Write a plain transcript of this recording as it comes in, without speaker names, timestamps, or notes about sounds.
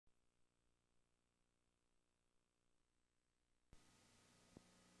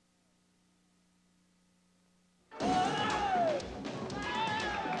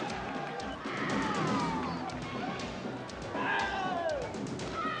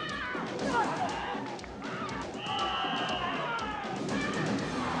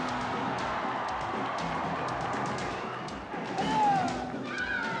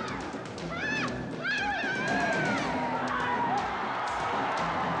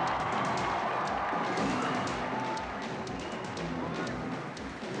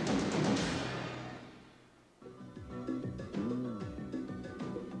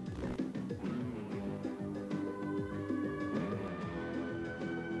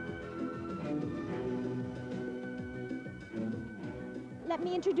Let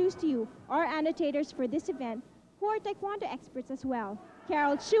me introduce to you our annotators for this event, who are Taekwondo experts as well.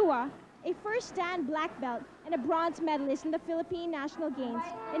 Carol Chua, a first Dan black belt and a bronze medalist in the Philippine National Games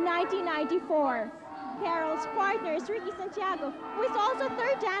in 1994. Carol's partner is Ricky Santiago, who is also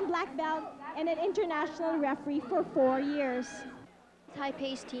third Dan black belt and an international referee for 4 years.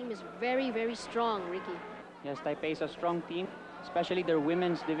 Taipei's team is very, very strong, Ricky. Yes, Taipei is a strong team, especially their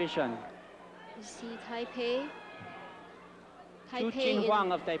women's division. You see Taipei. Chu Chin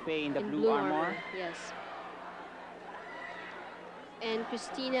Huang of Taipei in the blue armor. Yes. And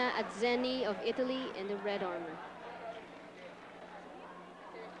Cristina Azzeni of Italy in the red armor.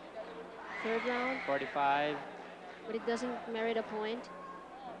 Third round. 45. But it doesn't merit a point.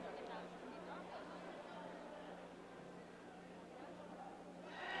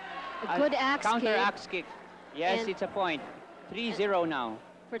 A good axe counter kick. Axe kick. Yes, And it's a point. 3-0 now.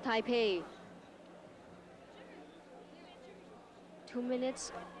 For Taipei. 2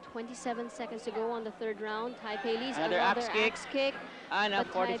 minutes, 27 seconds to go on the third round. Taipei leads Another axe kick. And a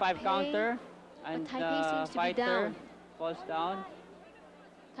 45 Taipei, counter. And Taipei seems to be fighter down. falls down.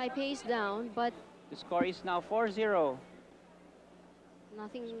 Taipei's down, but The score is now 4-0.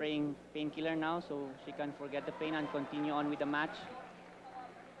 nothing. Spraying painkiller now, so she can forget the pain and continue on with the match.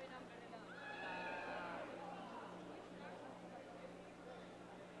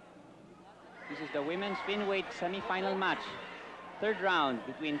 This is the women's finweight semi-final match. Third round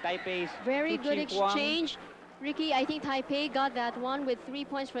between Taipei's Very Chu good Chin Huang. exchange. Ricky, I think Taipei got that one with 3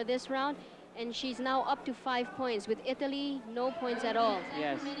 points for this round, and she's now up to 5 points. With Italy, no points at all.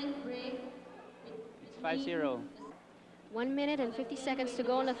 Yes. It's 5-0. 1 minute and 50 seconds to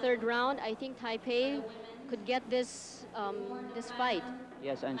go in the third round. I think Taipei could get this this fight.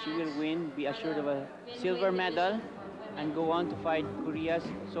 Yes, and she will win, be assured of a silver medal, and go on to fight Korea's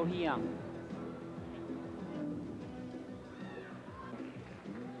So Hee-young.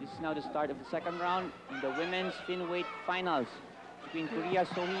 This is now the start of the second round in the women's finweight finals between Korea's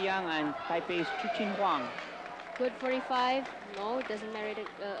So Hee-young and Taipei's Chu Chin Huang. Good 45. No, it doesn't merit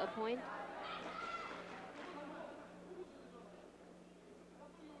a point.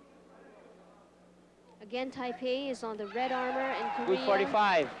 Again, Taipei is on the red armor and Korea. Good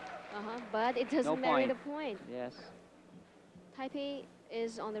 45. But it doesn't No merit point. a point. Yes. Taipei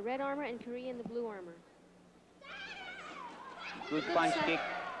is on the red armor and Korea in the blue armor. Good punch kick.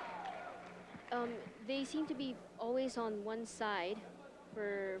 They seem to be always on one side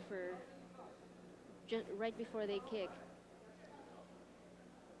for just right before they kick.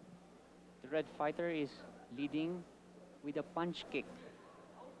 The red fighter is leading with a punch kick.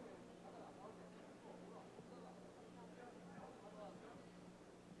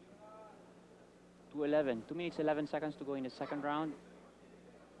 To 11. 2 minutes 11 seconds to go in the second round.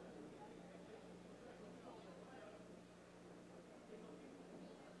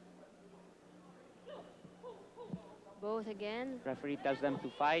 Both again Referee tells them to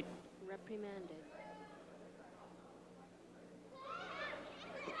fight. reprimanded.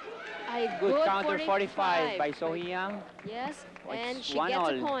 Good counter 45 by So Hee-young. Yes, Oh, and it's she one gets all.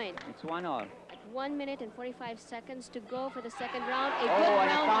 a point. It's 1-all. At 1 minute and 45 seconds to go for the second round. A Oh, good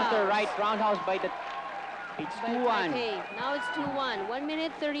and a counter roundhouse right roundhouse by the... It's by 2-1. Taipei. Now it's 2-1. 1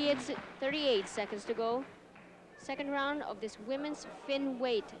 minute 38 seconds to go. Second round of this women's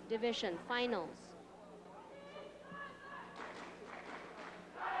finweight division finals.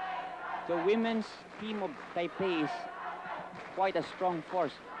 The women's team of Taipei is quite a strong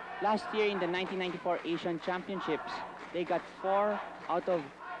force. Last year in the 1994 Asian Championships, they got 4 out of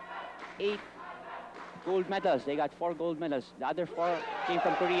 8 gold medals. They got 4 gold medals. The other 4 came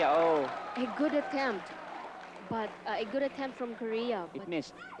from Korea. Oh, A good attempt, but a good attempt from Korea. it But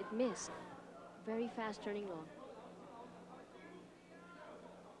missed. It missed. Very fast turning long.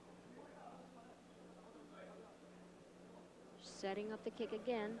 Setting up the kick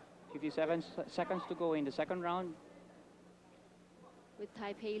again. 57 seconds to go in the second round. With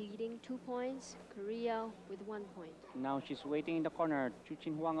Taipei leading 2 points, Korea with 1 point. Now she's waiting in the corner. Chu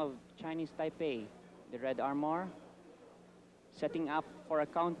Chin Huang of Chinese Taipei, the red armor, setting up for a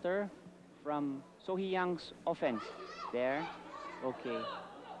counter from So Hee-young's offense. There. Okay.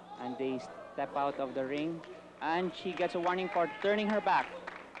 And they step out of the ring. And she gets a warning for turning her back.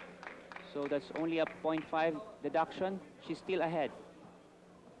 So that's only a 0.5 deduction. She's still ahead.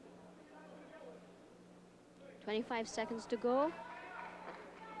 25 seconds to go.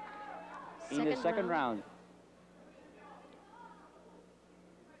 In the second round.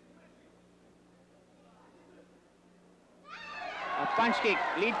 A punch kick,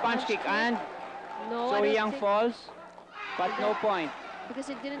 lead punch kick, and No, So Young falls, but no point. because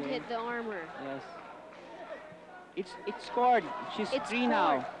it didn't hit the armor. Yes. It's scored. She's It's 3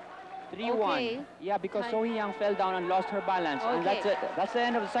 now. 3-1. Okay. Yeah, because Tai- So Young fell down and lost her balance. And that's Okay. it. That's the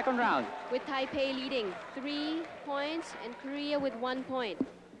end of the second round. With Taipei leading 3 points and Korea with 1 point.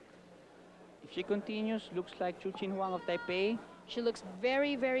 If she continues, looks like Chu Chin Huang of Taipei. She looks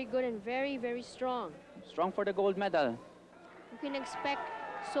very, very good and very, very strong. Strong for the gold medal. You can expect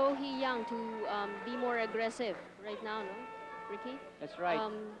So Young to be more aggressive right now, no, Ricky? That's right.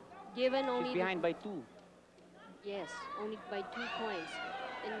 Given only She's behind by 2. yes, only by 2 points,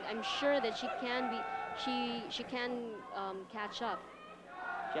 and I'm sure that she can be, she can catch up.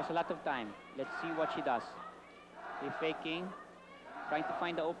 She has a lot of time. Let's see what she does. They're faking, trying to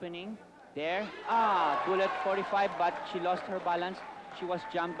find the opening. There. Bullet 45, but she lost her balance. She was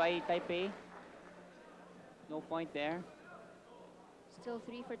jumped by Taipei. No point there. Still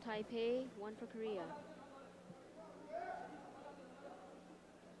 3 for Taipei, 1 for Korea.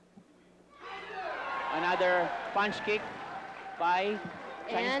 Another punch kick by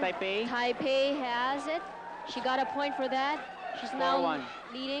Chinese And Taipei. Taipei has it. She got a point for that. She's now 4-1.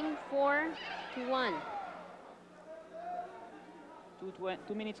 leading 4-1.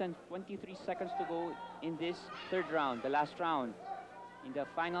 2 minutes and 23 seconds to go in this third round, the last round. In the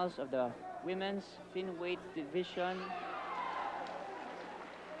finals of the women's fin weight division.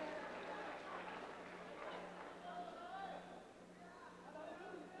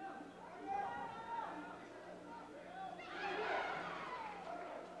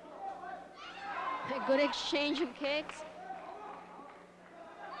 A good exchange of kicks.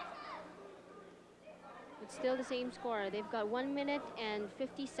 It's still the same score. They've got 1 minute and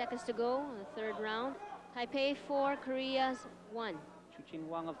 50 seconds to go on the third round. Taipei 4, Korea's 1. Chu Chin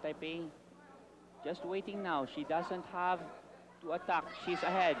Huang of Taipei just waiting now. She doesn't have to attack. She's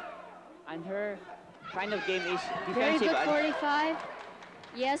ahead. And her kind of game is Very defensive. good 45.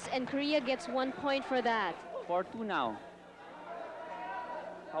 Yes, and Korea gets 1 point for that. 4-2 now.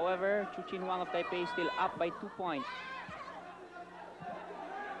 However, Chu Chin Huang of Taipei is still up by 2 points.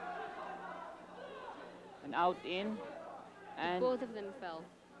 An out in. And Both of them fell.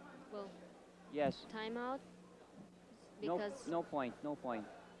 Well, yes. timeout. No, Because no point, no point.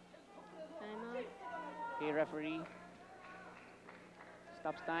 timeout. Okay, referee.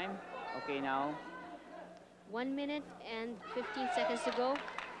 Stops time. Okay, now. 1 minute and 15 seconds to go.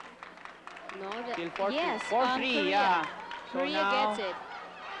 No, Still 4-3. yes, 4-3, Korea. yeah. So Korea now, gets it.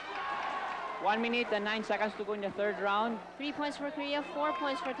 1 minute and 9 seconds to go in the third round. 3 points for Korea, 4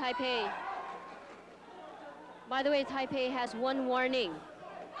 points for Taipei. By the way, Taipei has 1 warning.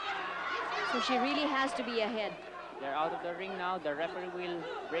 So she really has to be ahead. They're out of the ring now. The referee will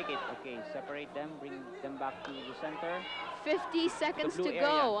break it. Okay, separate them, bring them back to the center. 50 seconds blue to area.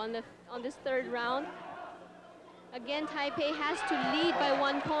 go on this third round. Again, Taipei has to lead by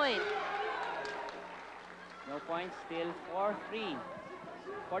 1 point. No points, still 4-3.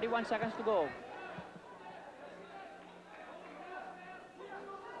 41 seconds to go.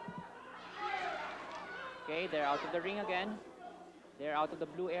 Okay, they're out of the ring again. They're out of the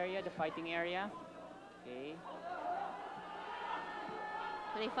blue area, the fighting area. Okay.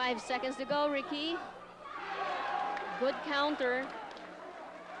 25 seconds to go, Ricky. Good counter.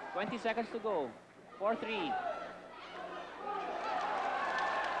 20 seconds to go. 4-3.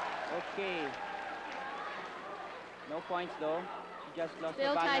 Okay. No points though. She just lost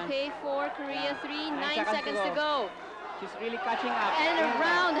Still her balance. Taipei 4, Korea Yeah. 3, 9 9 seconds seconds to to go. She's really catching up. And a Here we go.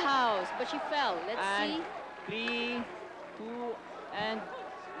 roundhouse, but she fell. Let's And see. 3, 2, and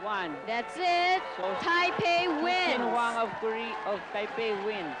 1. That's it. So Taipei Chu wins. Chin Huang of Taipei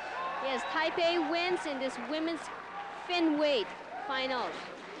wins. Yes, Taipei wins in this women's fin weight finals.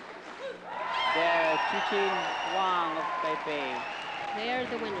 There, Chu Chin Huang of Taipei. They're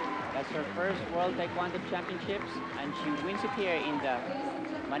the winner. That's her first World Taekwondo Championships, and she wins it here in the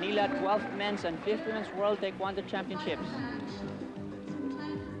Manila 12th Men's and 5th Women's World Taekwondo Championships.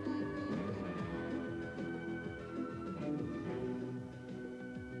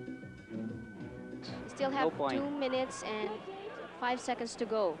 We still have No point. 2 minutes and 5 seconds to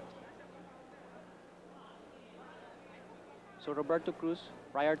go. So Roberto Cruz,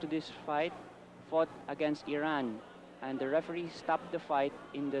 prior to this fight, fought against Iran. And the referee stopped the fight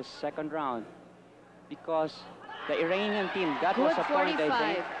in the second round because the Iranian team, that was a point,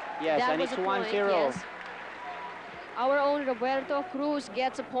 I think. Yes, that and was it's a point, 1-0. yes. Our own Roberto Cruz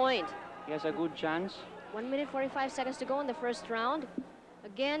gets a point. He has a good chance. 1 minute 45 seconds to go in the first round.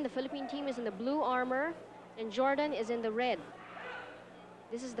 Again, the Philippine team is in the blue armor and Jordan is in the red.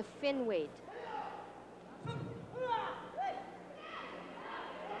 This is the fin weight.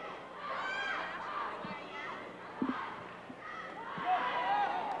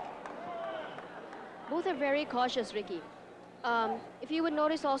 Both are very cautious, Ricky. If you would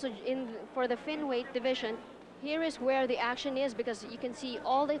notice also for the fin weight division, here is where the action is because you can see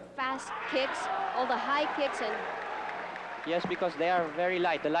all the fast kicks, all the high kicks, and yes, because they are very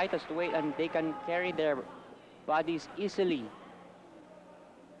light, the lightest weight, and they can carry their bodies easily.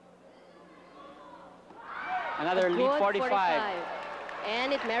 Another lead 45.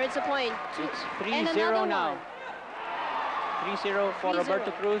 And it merits a point. It's 3-0 now. 3-0 for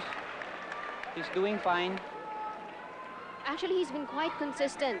Roberto Cruz. He's doing fine. Actually, he's been quite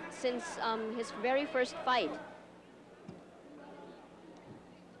consistent since his very first fight.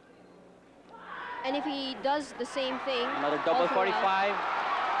 And if he does the same thing... Another double 45.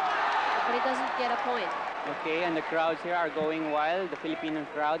 But he doesn't get a point. Okay, and the crowds here are going wild, the Filipino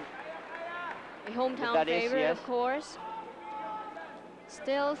crowd. A hometown favorite, yes, of course.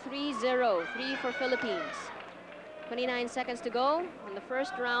 Still 3-0, 3 for Philippines. 29 seconds to go in the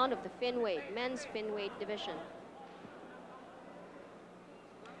first round of the fin weight, men's fin weight division.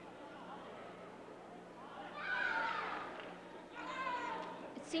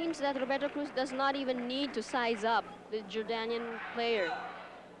 It seems that Roberto Cruz does not even need to size up the Jordanian player.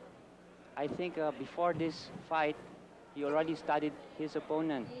 I think before this fight, he already studied his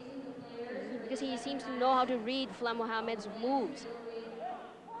opponent. Because he seems to know how to read Flam Mohamed's moves.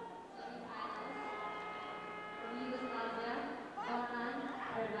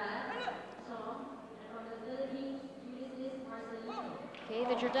 Okay,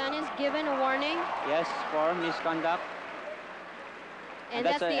 the Jordanians given a warning. Yes, for misconduct. And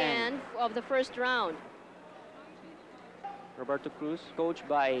that's the end of the first round. Roberto Cruz, coached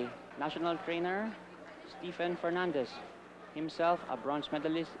by national trainer Stephen Fernandez, himself a bronze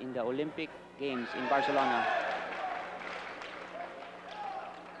medalist in the Olympic Games in Barcelona.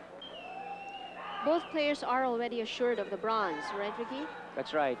 Both players are already assured of the bronze, right, Ricky?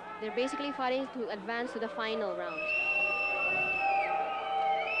 That's right. They're basically fighting to advance to the final round.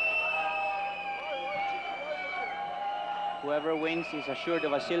 Whoever wins is assured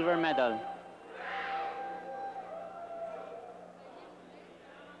of a silver medal.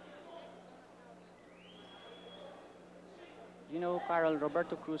 You know, Carol,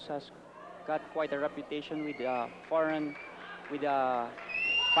 Roberto Cruz has got quite a reputation with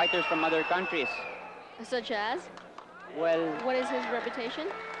fighters from other countries. Such as? Well, what is his reputation?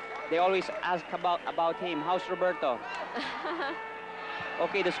 They always ask about him. How's Roberto?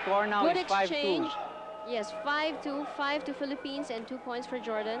 Okay, the score now is 5-2. Yes, 5-2, 5 to Philippines and 2 points for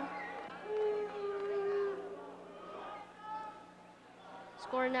Jordan.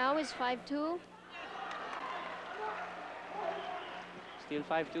 Score now is 5-2. Still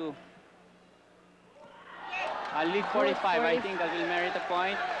 5-2. Lead 45. I think that will merit a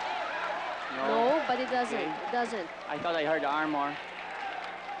point. No, but it doesn't. Okay. It doesn't. I thought I heard the armor.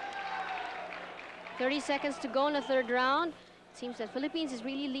 30 seconds to go in the third round. It seems that Philippines is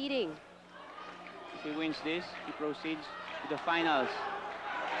really leading. If he wins this, he proceeds to the finals.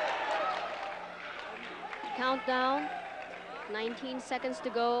 Countdown. 19 seconds to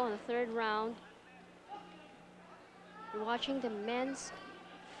go in the third round. We're watching the men's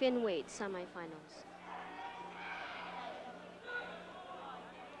fin weight semifinals.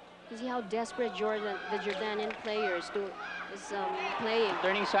 You see how desperate the Jordanian players is playing.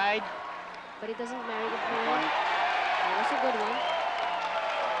 Turning side. But it doesn't merit a point. That was a good one.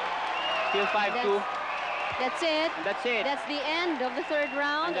 Still 5-2. That's it. That's it. That's the end of the third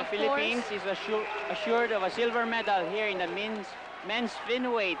round. And the Philippines is assured of a silver medal here in the men's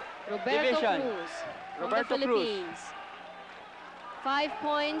fin weight division. Roberto Cruz. 5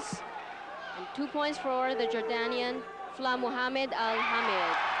 points and 2 points for the Jordanian Flam Mohamed Al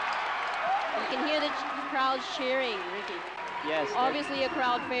Hamed. You can hear the crowd cheering, Ricky. Yes. Obviously a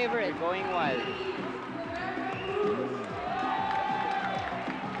crowd favorite. They're going wild.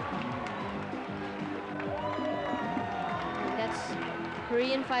 That's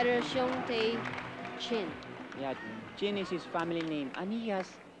Korean fighter Seong Tae Chin. Yeah, Chin is his family name. And he has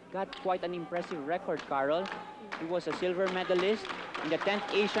got quite an impressive record, Carol. He was a silver medalist in the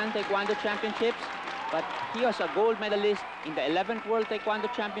 10th Asian Taekwondo Championships, but he was a gold medalist in the 11th World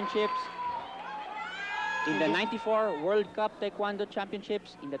Taekwondo Championships. in the 94 World Cup Taekwondo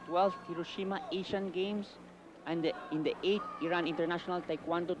Championships, in the 12th Hiroshima Asian Games, and in the 8th Iran International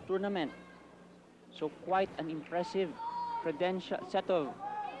Taekwondo Tournament. So quite an impressive set of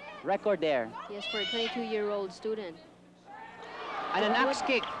record there. Yes, for a 22-year-old student. And an axe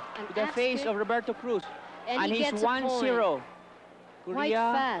kick to the face of Roberto Cruz. And he's 1-0. Quite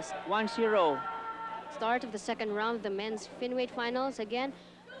fast. 1-0. Start of the second round of the men's finweight finals. Again,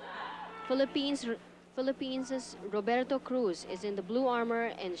 Philippines' Roberto Cruz is in the blue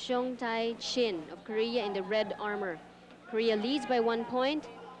armor and Seong Tae Shin of Korea in the red armor. Korea leads by 1 point.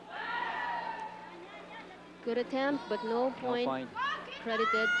 Good attempt, but no point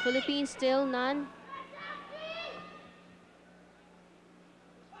credited. Philippines still none.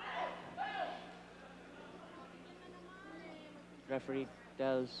 Referee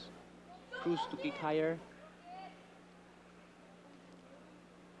tells Cruz to kick higher.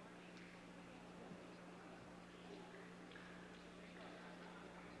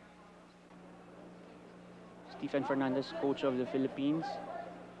 Stephen Fernandez, coach of the Philippines.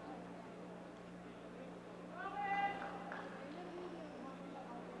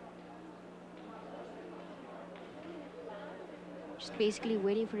 Just basically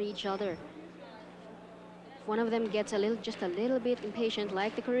waiting for each other. If one of them gets just a little bit impatient,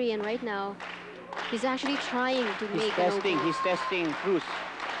 like the Korean right now, he's actually trying to make an opening. He's testing Cruz.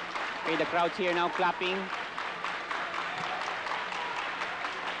 Okay, the crowd's here now clapping.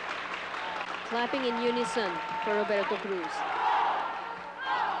 Clapping in unison for Roberto Cruz.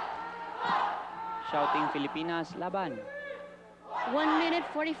 Shouting Filipinas, laban. 1 minute,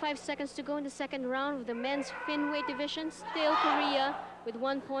 45 seconds to go in the second round of the men's finweight division. Still Korea with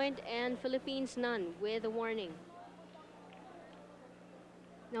 1 point and Philippines none with a warning.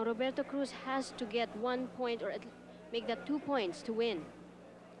 Now Roberto Cruz has to get 1 point or make that 2 points to win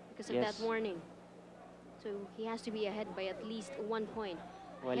because of that warning. So he has to be ahead by at least 1 point.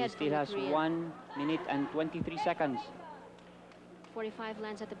 Well, he still has 1 minute and 23 seconds. 45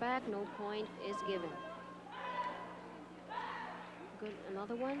 lands at the back, no point is given. Good,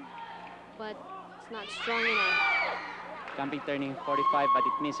 another one, but it's not strong enough. Jumping turning 45, but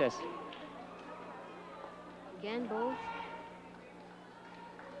it misses. Again, both.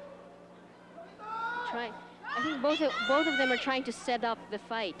 I think both of them are trying to set up the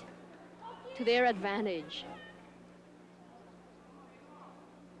fight to their advantage.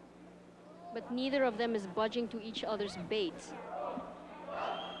 But neither of them is budging to each other's baits.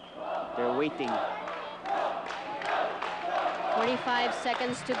 They're waiting. 45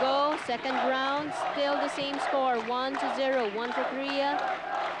 seconds to go, second round, still the same score, 1-0, 1 for Korea.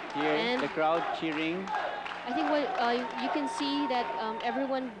 Here, and the crowd cheering. I think what you can see that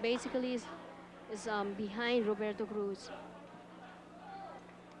everyone basically is behind Roberto Cruz.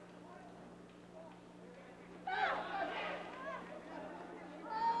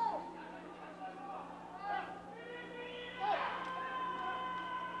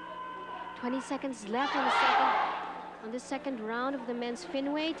 "20 seconds left on the second round of the men's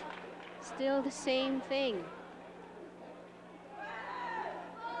finweight. Still the same thing.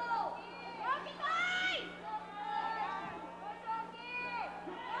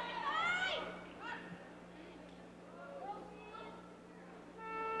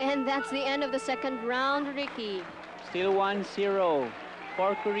 And that's the end of the second round, Ricky. Still 1-0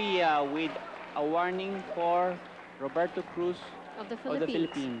 for Korea with a warning for Roberto Cruz of the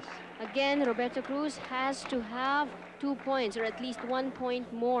Philippines. Again, Roberto Cruz has to have 2 points or at least 1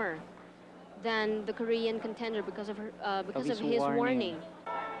 point more than the Korean contender because of his warning.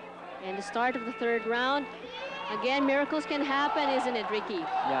 And the start of the third round. Again, miracles can happen, isn't it, Ricky?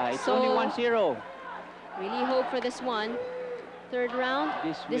 Yeah, it's only 1-0. Really hope for this one. Third round.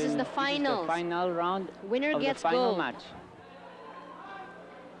 This is the final. The final round. Winner of gets the final gold. match.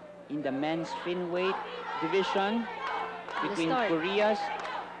 In the men's finweight division between Korea's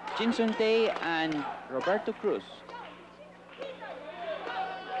Jin Sun-tae and Roberto Cruz.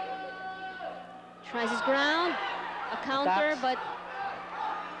 Tries his ground, a counter, but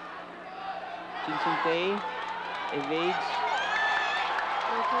Jin Sun-tae evades.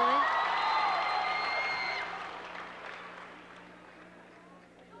 No point.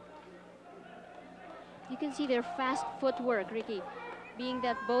 You can see their fast footwork, Ricky, being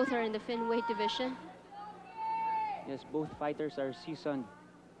that both are in the finweight division. Yes, both fighters are seasoned.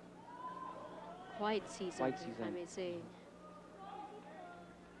 Quite seasoned, if I may say.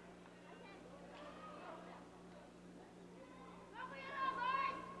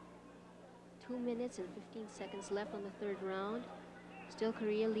 Two minutes and 15 seconds left on the third round. Still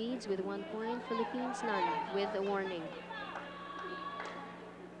Korea leads with 1 point, Philippines none with a warning.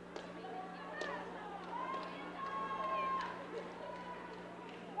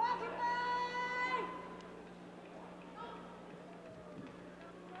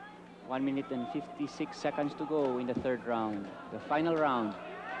 1 minute and 56 seconds to go in the third round. The final round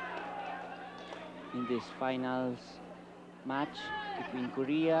in this finals match between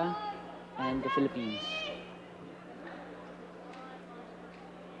Korea and the Philippines.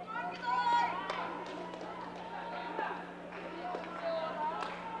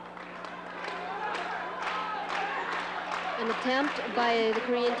 An attempt by the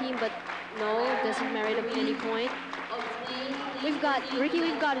Korean team, but no, doesn't merit up any point. We've got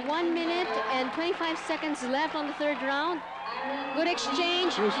 1 minute and 25 seconds left on the third round. Good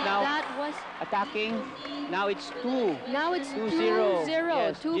exchange. Who's now That was attacking? Now it's 2. now it's 2-0. 2-0.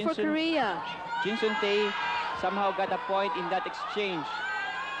 Yes, 2 for Korea. Jin Sun-tae somehow got a point in that exchange.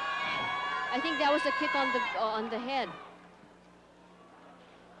 I think that was a kick on the head.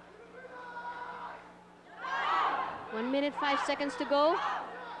 One minute, 5 seconds to go.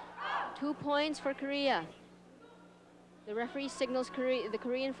 2 points for Korea. The referee signals the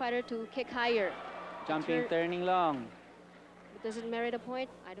Korean fighter to kick higher. Jumping, turning long. But does it merit a point?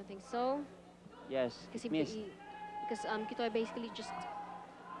 I don't think so. Yes, Because missed. Kitoy basically just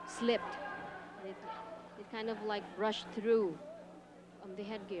slipped. It kind of like brushed through the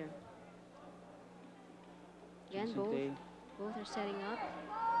headgear. Again, Jin both Sun-tae. are setting up.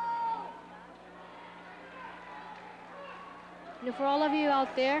 You know, for all of you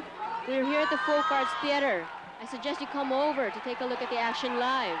out there, we're here at the Folk Arts Theater. I suggest you come over to take a look at the action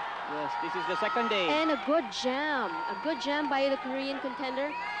live. Yes, this is the second day. And a good jam by the Korean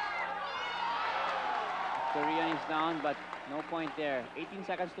contender. Korean is down, but no point there. 18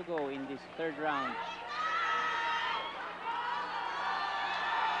 seconds to go in this third round.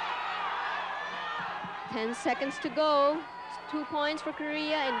 Ten seconds to go. 2 points for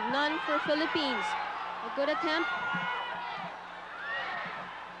Korea and none for Philippines. A good attempt.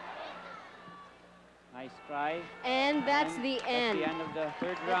 Nice try. And that's the end. That's the end of the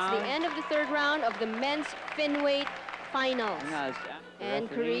third That's round. the end of the third round of the men's Finweight finals. Finals. The And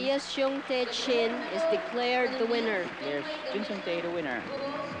referee Korea's Seung Tae Chin is declared the winner. declares Jin Sun-tae the winner.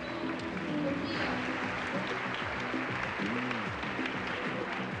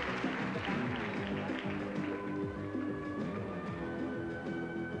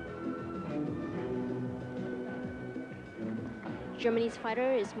 Germany's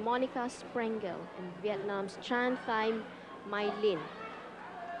fighter is Monica Sprengel and Vietnam's Tran Thai Mai Lin.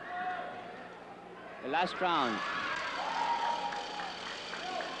 The last round.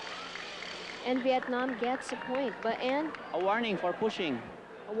 And Vietnam gets a point, and A warning for pushing.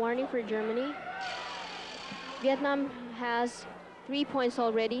 a warning for Germany. Vietnam has 3 points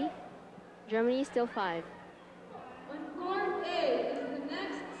already. Germany still 5.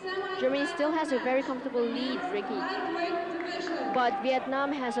 Germany still has a very comfortable lead, Ricky. But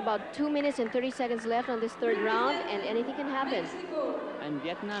Vietnam has about 2 minutes and 30 seconds left on this third round, and anything can happen. And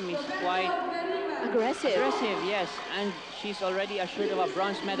Vietnam is quite Aggressive. aggressive, yes. And she's already assured of a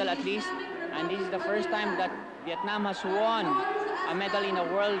bronze medal at least. And this is the first time that Vietnam has won a medal in a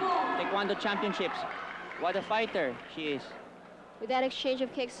World Taekwondo Championships. What a fighter she is. With that exchange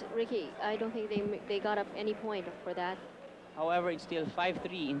of kicks, Ricky, I don't think they got up any point for that. However, it's still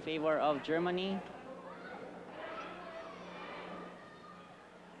 5-3 in favor of Germany.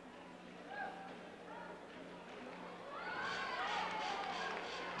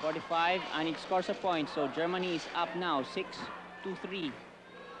 .45, and it scores a point, so Germany is up now, 6-3.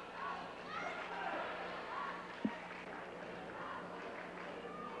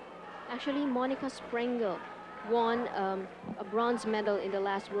 Actually, Monica Sprengel won a bronze medal in the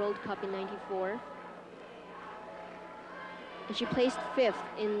last World Cup in '94. And she placed 5th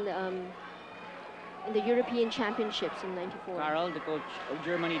in the European Championships in '94. Carl, the coach of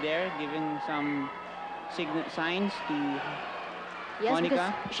Germany there, giving some signs to Yes, Monica.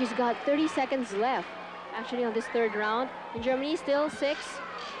 because she's got 30 seconds left, actually, on this third round. In Germany, still 6.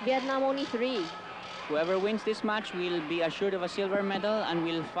 Vietnam, only 3. Whoever wins this match will be assured of a silver medal and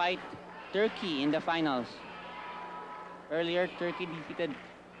will fight Turkey in the finals. Earlier, Turkey defeated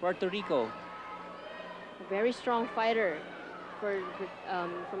Puerto Rico. A very strong fighter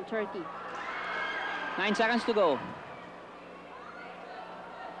from Turkey. 9 seconds to go.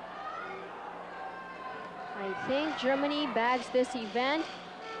 I think Germany bags this event.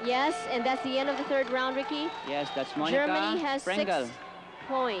 Yes, and that's the end of the third round, Ricky. Yes, that's Monica Germany has Sprengel. 6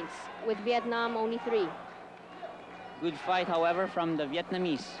 points, with Vietnam only 3. Good fight, however, from the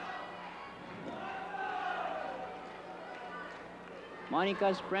Vietnamese.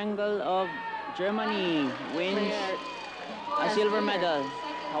 Monica Sprengel of Germany wins a silver medal.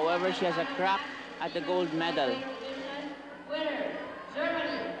 However, she has a crack at the gold medal. Winner,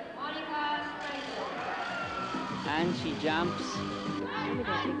 Germany, Monica Sprengel. And she jumps.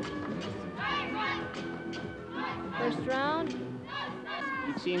 First round.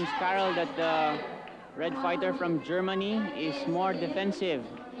 It seems, Carol, that the red fighter from Germany is more defensive.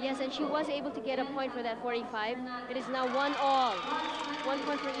 Yes, and she was able to get a point for that 45. It is now 1-all. 1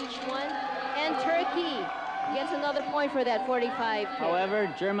 point for each one. And Turkey gets another point for that 45 kick.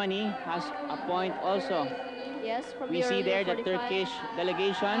 However, Germany has a point also. Yes, from We the see there earlier the 45. Turkish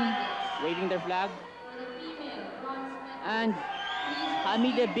delegation waving their flag. And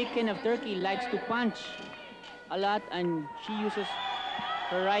Hamide Bikin of Turkey likes to punch a lot, and she uses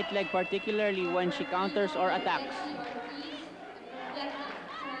her right leg particularly when she counters or attacks.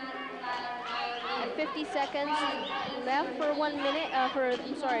 50 seconds left for 1 minute. For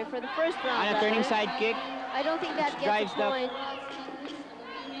the first round. And a turning rather. side kick. I don't think that drives gets a the point.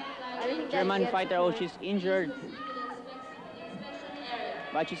 I don't think German that gets fighter, a oh, point. she's injured.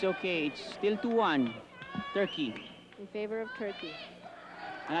 But she's okay. It's still 2-1. Turkey. In favor of Turkey.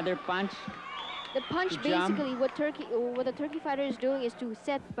 Another punch. The punch, To jump. basically, what the Turkey fighter is doing is to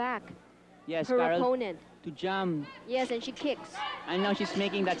set back Yes, her Carol, opponent. to jump. Yes, and she kicks. And now she's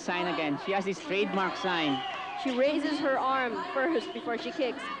making that sign again. She has this trademark sign. She raises her arm first before she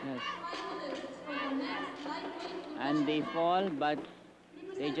kicks. Yes. And they fall, but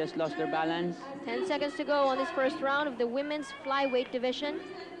they just lost their balance. 10 seconds to go on this first round of the women's flyweight division.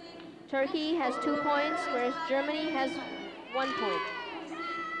 Turkey has 2 points, whereas Germany has 1 point.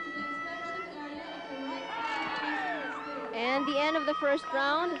 And the end of the first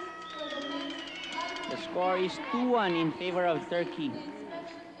round. The score is 2-1 in favor of Turkey.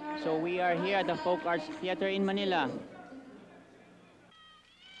 So we are here at the Folk Arts Theater in Manila.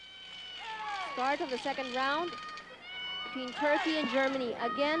 Start of the second round between Turkey and Germany.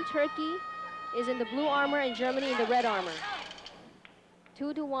 Again, Turkey is in the blue armor and Germany in the red armor.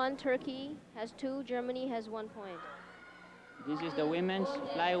 2-1, Turkey has 2, Germany has 1 point. This is the women's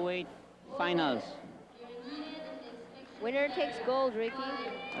flyweight finals. Winner takes gold, Ricky.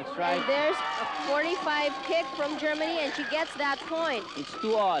 That's right. And there's a 45 kick from Germany, and she gets that point. It's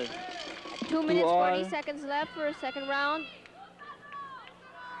 2-all. 2 minutes, 40 2-all. seconds left for a second round.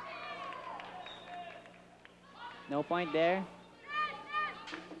 No point there.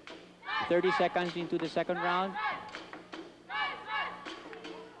 30 seconds into the second round.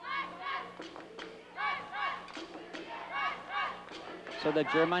 So the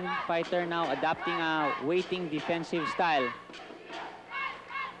German fighter now adapting a waiting defensive style.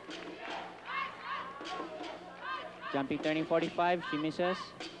 Jumping, turning 45, she misses.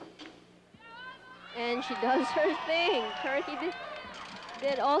 And she does her thing. Turkey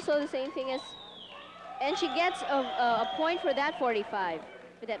did also the same thing as... And she gets a point for that 45.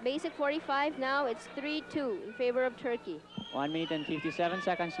 For that basic 45, now it's 3-2 in favor of Turkey. 1 minute and 57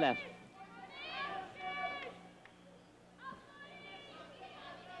 seconds left.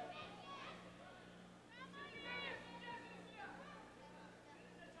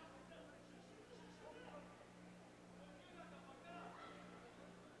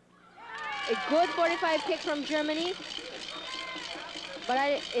 A good 45 kick from Germany, but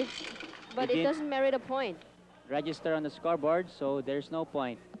it doesn't merit a point. Register on the scoreboard, so there's no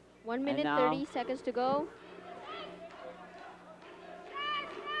point. 1 minute, now- 30 seconds to go.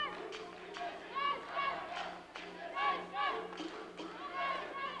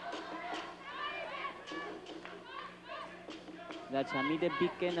 That's Hamide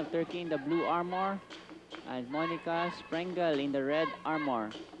Bikin of Turkey in the blue armor and Monica Sprengel in the red armor.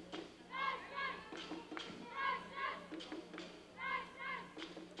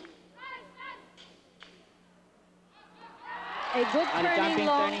 A good And turning jumping,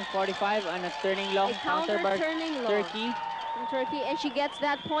 long turning 45 and a turning long A counter by turning long. Turkey. from Turkey, and she gets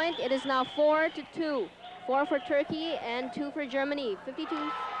that point. It is now 4-2. 4 for Turkey and 2 for Germany.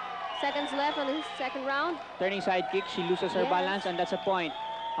 52 seconds left on the second round. Turning side kick, she loses her Yes. balance, and that's a point.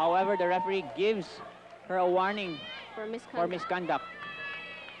 However, the referee gives her a warning For for misconduct. misconduct.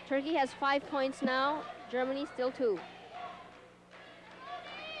 Turkey has 5 points now. Germany still 2.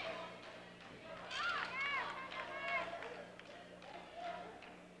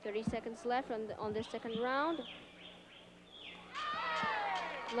 .30 seconds left on the second round.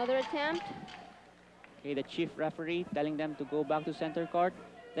 Another attempt. Okay, the chief referee telling them to go back to center court.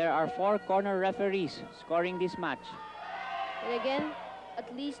 There are 4 corner referees scoring this match. And again,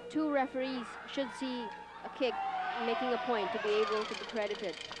 at least 2 referees should see a kick making a point to be able to be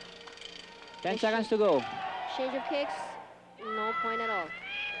credited. 10 seconds to go. Exchange of kicks, no point at all.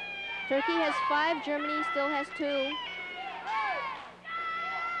 Turkey has 5, Germany still has 2.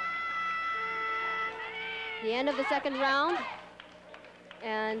 The end of the second round.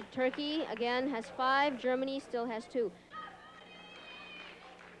 And And Turkey, again, has 5. Germany still has 2.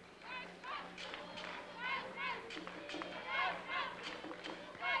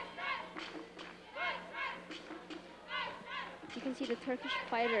 You can see the Turkish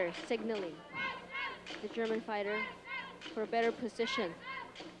fighter signaling the German fighter for a better position.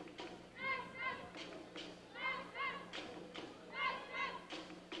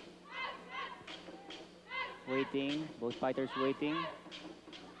 Waiting, both fighters waiting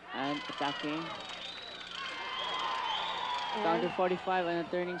and attacking. Down to 45 on the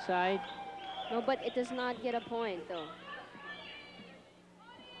turning side. No, but it does not get a point, though.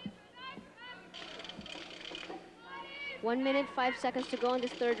 One minute, 5 seconds to go in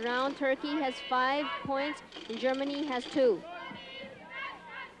this third round. Turkey has 5 points, and Germany has 2.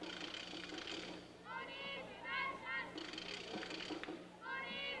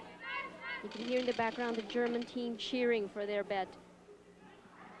 You can hear in the background the German team cheering for their bet.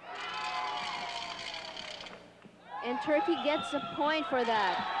 And Turkey gets a point for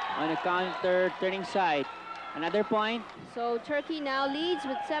that. On the counter, turning side. Another point. So Turkey now leads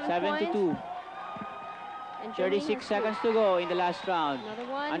with 7 points. 7-2. And Germany 36 has seconds to go in the last round. Another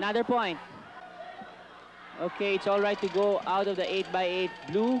one. Another point. Okay, it's all right to go out of the 8x8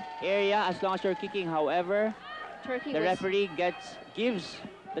 blue area as long as you're kicking. However, Turkey the referee gives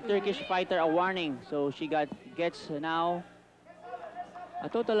the Turkish fighter a warning. So she gets now a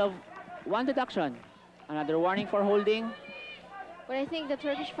total of 1 deduction. Another warning for holding. But I think the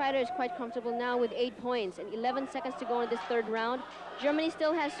Turkish fighter is quite comfortable now with 8 points and 11 seconds to go in this third round. Germany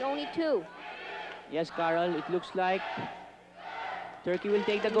still has only 2. Yes, Carol, it looks like Turkey will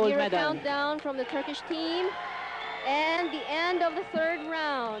take the gold medal. A countdown from the Turkish team. And the end of the third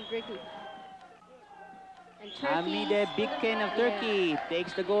round, Ricky. And Hamide Bikken of Turkey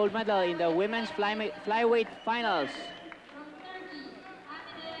takes the gold medal in the women's flyweight finals.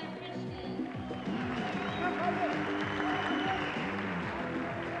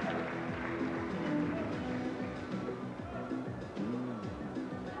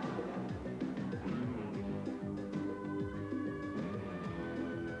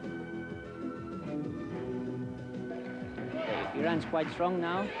 Iran's quite strong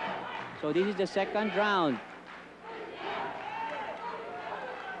now. So this is the second round.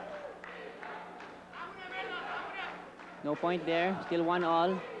 No point there, still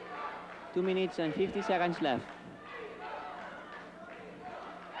 1-all. 2 minutes and 50 seconds left.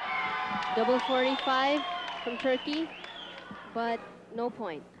 Double 45 from Turkey, but no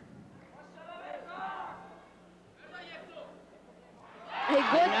point. A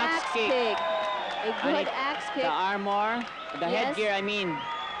good axe kick. A good axe kick. The armor, the headgear, I mean.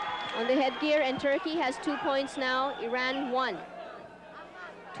 On the headgear, and Turkey has 2 points now. Iran 1.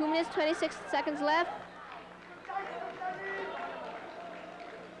 2 minutes, 26 seconds left.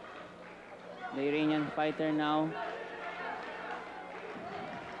 The Iranian fighter now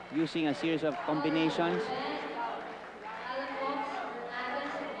using a series of combinations.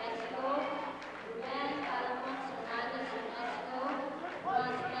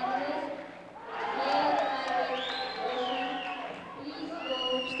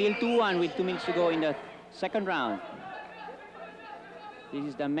 Still 2-1 with 2 minutes to go in the second round. This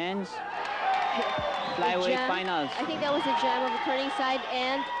is the men's flyweight finals. I think that was a jam of the turning side,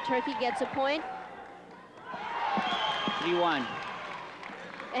 and Turkey gets a point. 3-1.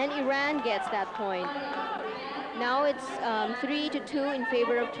 And Iran gets that point. Now it's 3-2 in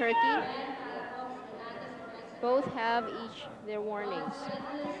favor of Turkey. Both have each their warnings.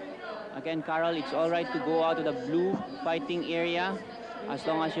 Again, Carol, it's all right to go out of the blue fighting area as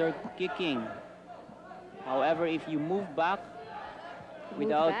long as you're kicking. However, if you move back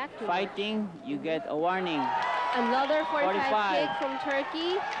without fighting, you get a warning. Another 45 kick from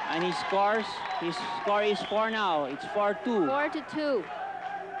Turkey. And his score is 4 now. It's 4-2. 4-2.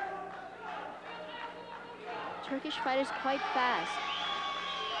 Turkish fighter is quite fast.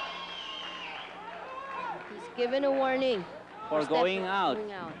 He's given a warning for going out.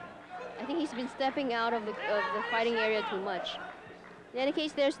 I think he's been stepping out of the fighting area too much. In any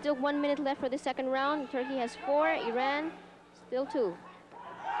case, there's still 1 minute left for the second round. Turkey has 4, Iran still 2.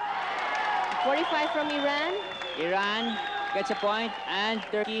 45 from Iran. Iran gets a point, and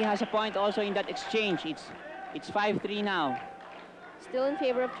Turkey has a point also in that exchange. It's 5-3 now. Still in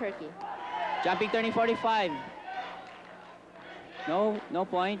favor of Turkey. Jumping turning 45. No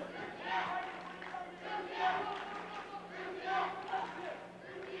point.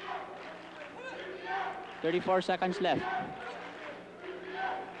 .34 seconds left.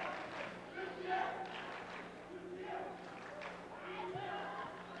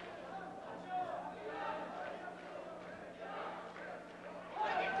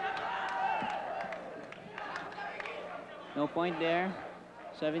 No point there.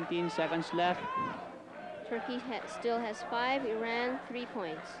 17 seconds left. Turkey still has 5, Iran 3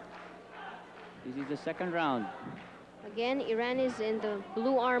 points. This is the second round. Again, Iran is in the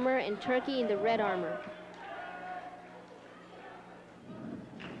blue armor and Turkey in the red armor.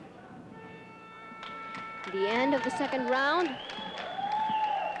 The end of the second round.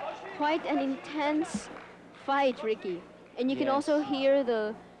 Quite an intense fight, Ricky. And you can Yes. also hear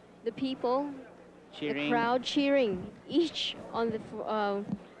the people, Cheering. the crowd cheering, each on the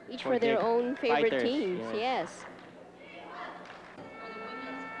each for their own favorite fighters, teams. Yes.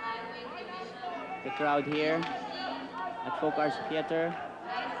 The crowd here at Folk Arts Theater.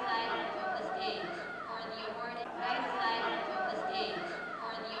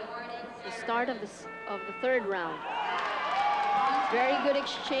 The start of the third round. Very good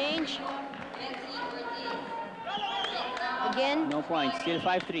exchange. Again, No points. Still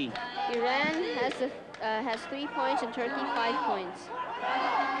 5-3. Iran has 3 points and Turkey 5 points.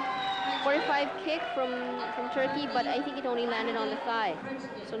 45 kick from Turkey, but I think it only landed on the thigh,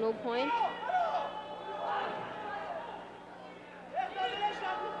 so no point.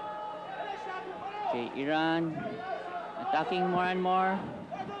 Okay, Iran attacking more and more.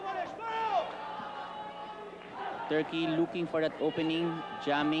 Turkey looking for that opening,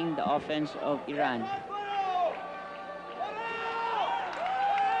 jamming the offense of Iran.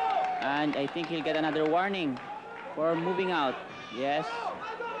 And I think he'll get another warning for moving out. Yes.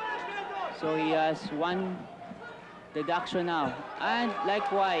 So he has one deduction now. And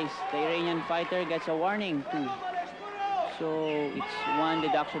likewise, the Iranian fighter gets a warning too. So it's one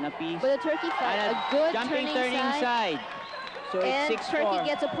deduction apiece. But the Turkey fight, And a good jumping turning side. So and it's 6-4. Turkey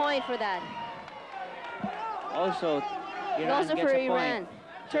gets a point for that. Also, Iran Also gets for a Iran. point.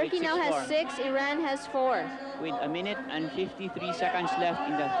 So Turkey it's now has 6-4. 6, Iran has 4. With a minute and 53 seconds left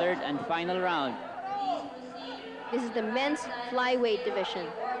in the third and final round. This is the men's flyweight division.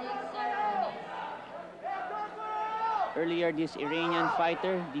 Earlier, this Iranian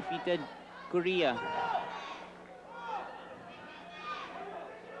fighter defeated Korea.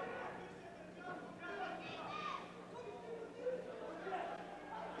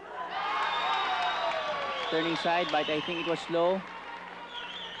 Turning side, but I think it was slow.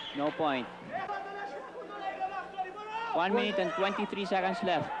 No point. 1 minute and 23 seconds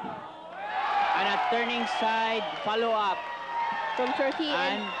left. And a turning side follow-up. From Turkey,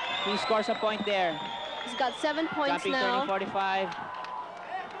 And he scores a point there. he's got 7 points Jumping now. turning 45.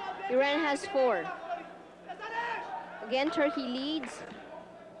 Iran has 4. Again, Turkey leads.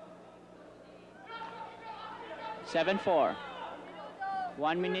 7-4.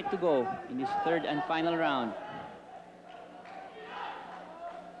 1 minute to go in this third and final round.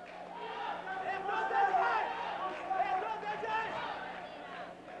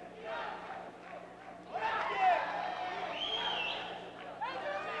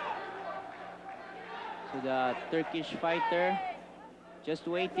 So the Turkish fighter just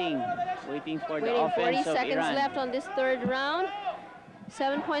waiting for the Waiting 40 offense of seconds Iran. left on this third round.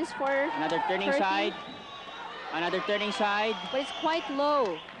 7 points for Another turning Turkey. side. Another turning side. But it's quite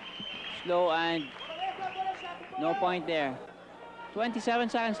low. Slow and no point there. 27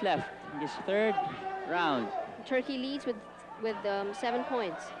 seconds left in this third round. Turkey leads with 7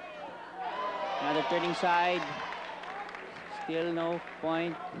 points. Another turning side. Still no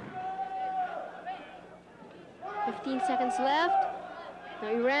point. 15 seconds left. Now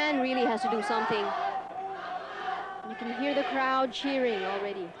Iran really has to do something. You can hear the crowd cheering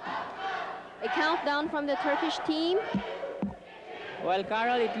already. A countdown from the Turkish team. Well,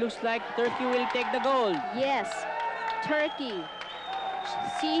 Carol, it looks like Turkey will take the gold. Yes, Turkey.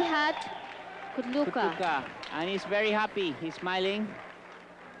 Sihat Kutluka Kutluka. And he's very happy. He's smiling.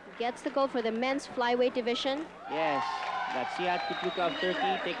 gets the gold for the men's flyweight division. Yes, that's Sihat Kutluka of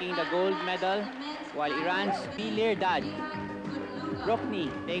Turkey taking the gold medal, while Iran's Bilirdad Rokni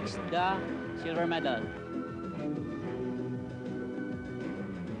takes the silver medal.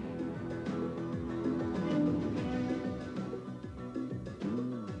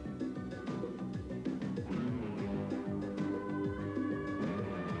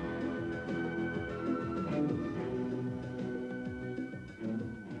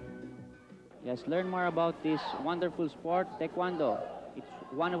 Yes, learn more about this wonderful sport, Taekwondo. It's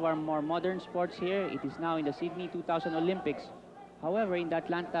one of our more modern sports here. It is now in the Sydney 2000 Olympics. However, in the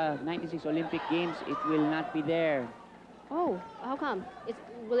Atlanta 96 Olympic Games, it will not be there. Oh, how come?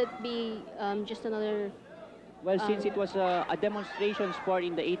 Will it be just another... Well, since it was a demonstration sport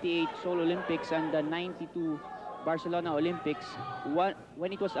in the 88 Seoul Olympics and the 92 Barcelona Olympics,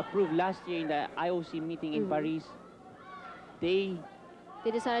 when it was approved last year in the IOC meeting in Paris, They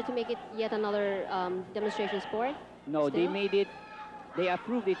decided to make it yet another demonstration sport? No, they Still? made it, they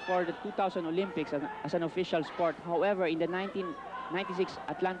approved it for the 2000 Olympics as an official sport. However, in the 1996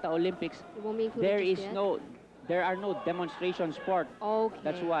 Atlanta Olympics, It won't be included just yet? there are no demonstration sport. Okay.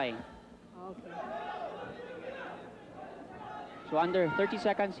 That's why. Okay. So under 30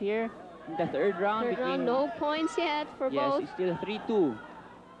 seconds here, in the third round. Third round, no points yet for yes, both. it's still 3-2.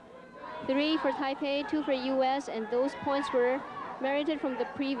 3 for Taipei, 2 for US, and those points were merited from the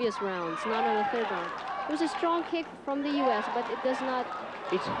previous rounds, not on the third round. It was a strong kick from the US, but it does not...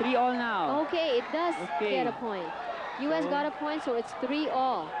 It's 3-all now. Okay, it does Okay. get a point. US got a point, so it's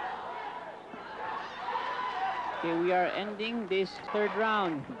 3-all. Okay, we are ending this third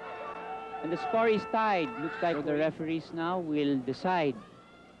round. And the score is tied. Looks like the referees now will decide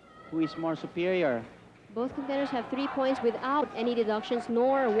who is more superior. Both competitors have 3 points without any deductions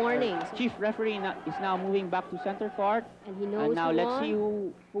nor warnings. Chief referee is now moving back to center court. And he knows And now who let's won. see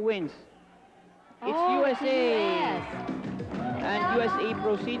who wins. It's Oh, it's the USA. US. And USA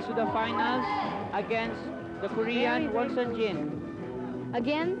proceeds to the finals against the Korean Very, very Wonsun Jin.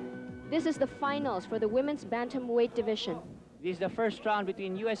 Again, this is the finals for the women's bantamweight division. This is the first round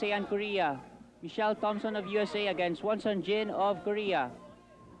between USA and Korea. Michelle Thompson of USA against Wonsun Jin of Korea.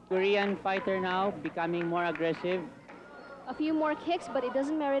 Korean fighter now becoming more aggressive. A few more kicks, but it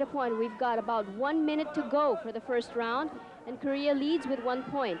doesn't merit a point. We've got about 1 minute to go for the first round, and Korea leads with 1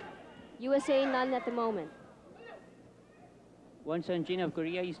 point. USA none at the moment. Wonsun Jin of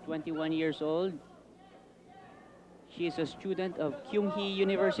Korea is 21 years old. She is a student of Kyunghee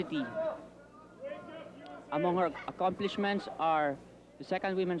University. Among her accomplishments are the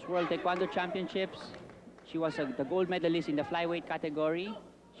second Women's World Taekwondo Championships. She was the gold medalist in the flyweight category.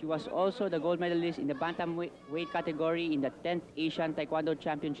 She was also the gold medalist in the bantamweight category in the 10th Asian Taekwondo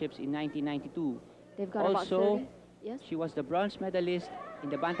Championships in 1992. They've got Also, about 30. Yes? she was the bronze medalist in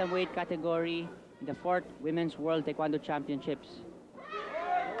the bantamweight category in the 4th Women's World Taekwondo Championships.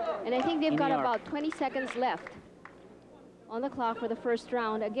 And I think they've in got New York. about 20 seconds left on the clock for the first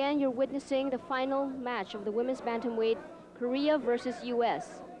round. Again, you're witnessing the final match of the women's bantamweight, Korea versus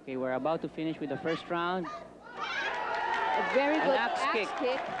US. Okay, we're about to finish with the first round. A very An good axe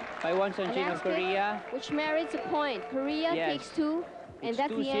kick by Wonsun An Jin axe of kick, Korea. which merits a point. Korea Yes. takes 2, and It's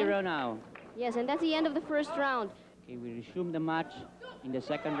that's the end. 2-0 now. Yes, and that's the end of the first round. Okay, we resume the match in the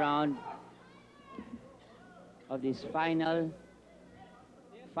second round of this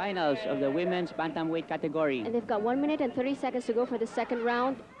finals of the women's bantamweight category. And they've got 1 minute and 30 seconds to go for the second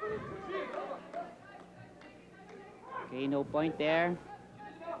round. Okay, no point there.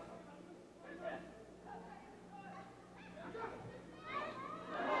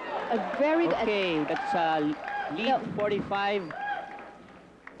 A very good... Okay, that's lead No. 45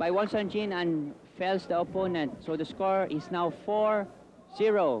 by Wonsun Jin and fells the opponent. So the score is now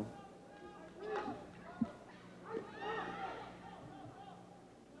 4-0.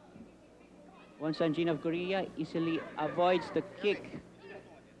 Wonsun Jin of Korea easily avoids the kick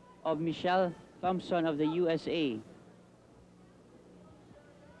of Michelle Thompson of the USA.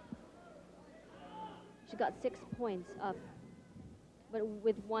 She got 6 points up, but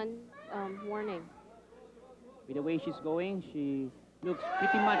with 1 warning. With the way she's going, she looks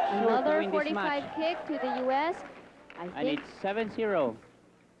pretty much sure to Another win this 45 match. kick to the US. I And think it's 7-0.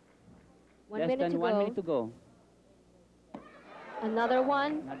 1 Less minute than to 1 go. minute to go. Another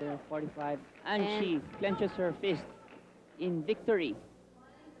one. Another 45. And And- she clenches her fist in victory.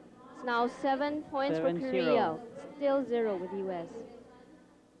 It's now 7 points for 7-0. Korea. Still 0 with US.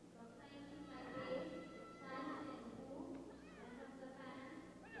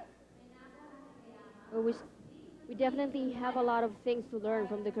 Well, we definitely have a lot of things to learn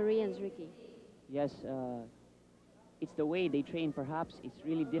from the Koreans, Ricky. Yes, it's the way they train, perhaps. It's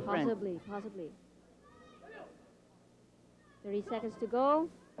really different. Possibly, possibly. 30 seconds to go.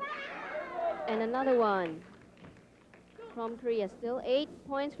 And another one from Korea. Still 8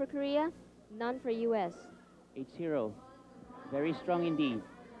 points for Korea, none for US. 8-0. Very strong indeed.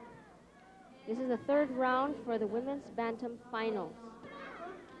 This is the third round for the women's bantam finals.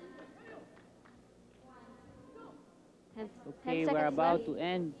 10 Okay, seconds we're about left. to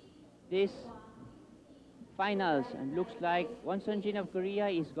end this finals. And looks like Wonsun Jin of Korea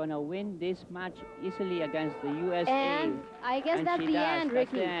is going to win this match easily against the USA. And I guess And that's she the does. end,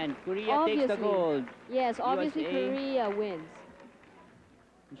 That's Ricky. the end. Korea Obviously. takes the gold. Yes, obviously USA. Korea wins.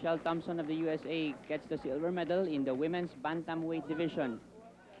 Michelle Thompson of the USA gets the silver medal in the women's bantamweight division.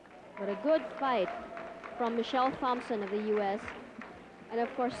 But a good fight from Michelle Thompson of the US. And of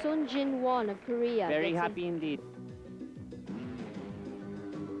course, Sun Jin Won of Korea. Very gets a- happy indeed.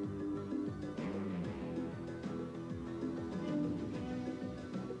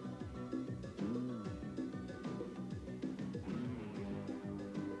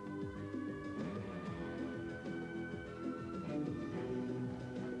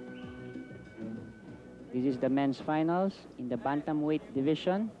 This is the men's finals in the bantamweight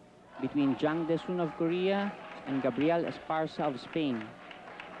division between Jang Desun of Korea and Gabriel Esparza of Spain.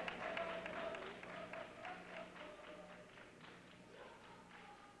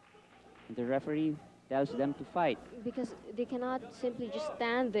 The referee tells them to fight. Because they cannot simply just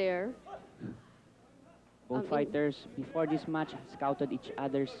stand there. Both fighters before this match scouted each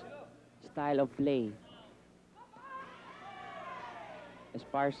other's style of play.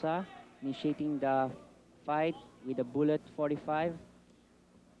 Esparza initiating the fight with a bullet 45.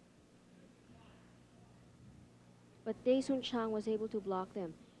 But Dae-Soon Chang was able to block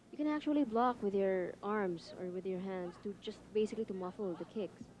them. You can actually block with your arms or with your hands to just basically to muffle the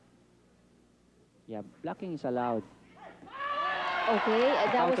kicks. Yeah, blocking is allowed. Okay,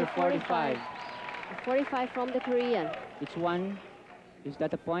 that was a Counter 45. A 45 from the Korean. It's one. Is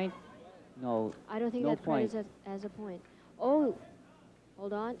that a point? No. I don't think no that credits as a point. Oh,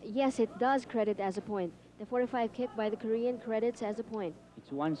 hold on. Yes, it does credit as a point. The 45 kick by the Korean credits as a point.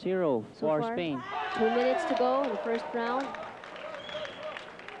 It's 1-0 for Spain. 2 minutes to go in the first round.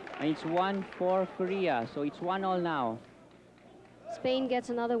 And it's 1 for Korea, so it's 1-1 now. Spain gets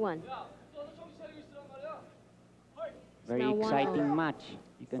another one. Very now exciting match.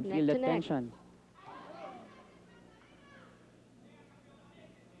 You can feel the neck to neck. tension.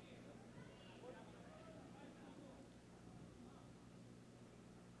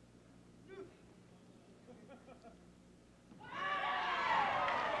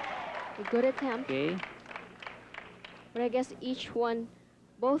 A good attempt. Okay. But I guess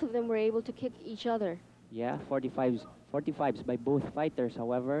both of them were able to kick each other. Yeah, 45s by both fighters.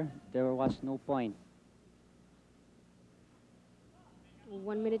 However, there was no point.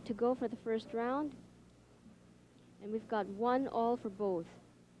 1 minute to go for the first round. And we've got 1-1 for both.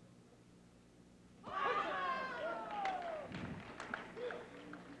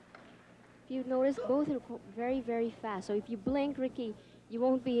 If you notice, both are very, very fast. So if you blink, Ricky, you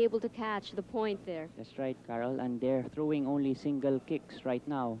won't be able to catch the point there. That's right, Carol. And they're throwing only single kicks right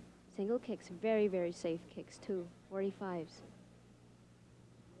now. Single kicks, very, very safe kicks too. 45s.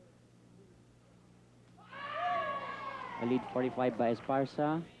 A lead 45 by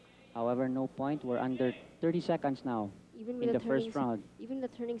Esparza. However, no point. We're under 30 seconds now Even in the first round. Even the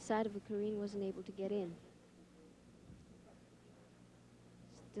turning side of the Korean wasn't able to get in.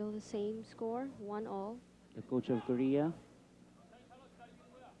 Still the same score, 1-1. The coach of Korea.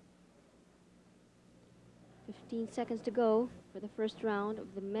 15 seconds to go for the first round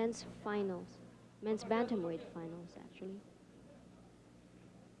of the men's finals. Men's bantamweight finals, actually.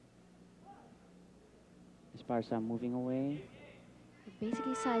 Esparza moving away. They're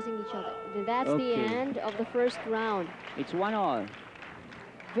basically sizing each other. That's the Okay. end of the first round. It's 1-1.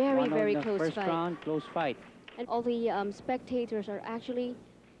 Very, very close first fight. round, close fight. And all the spectators are actually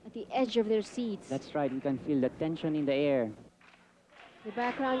at the edge of their seats. That's right. We can feel the tension in the air. In the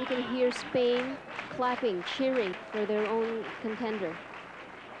background, you can hear Spain clapping, cheering for their own contender.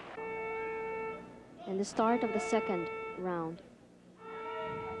 And the start of the second round.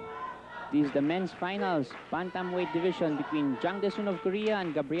 This is the men's finals, bantamweight division between Jang Desun of Korea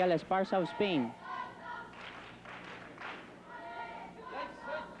and Gabriel Esparza of Spain.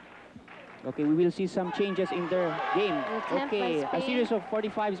 Okay, we will see some changes in their game. attempt by Okay, a Spain. series of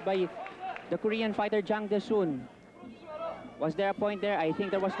 45s by the Korean fighter Jang Desun. Was there a point there? I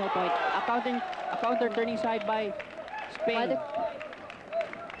think there was no point. A counter turning side by Spain.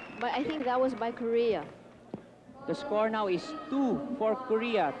 But I think that was by Korea. The score now is 2 for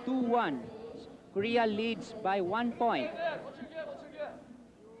Korea, 2-1. Korea leads by 1 point.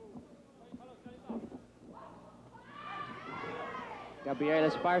 Gabriel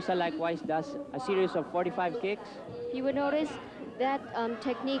Esparza likewise does a series of 45 kicks. You would notice that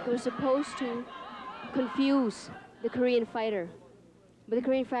technique was supposed to confuse the Korean fighter. But the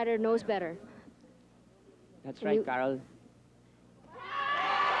Korean fighter knows better. That's right, Carol.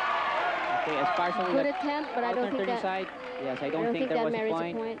 Okay, Esparza with Good a attempt, but I don't think turning that, side. Yes, I I don't don't think think there that was a merits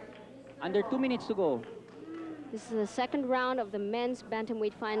point. a point. Under 2 minutes to go. This is the second round of the men's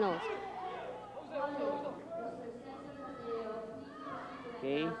bantamweight finals.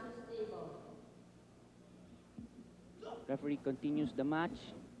 Okay. Referee continues the match.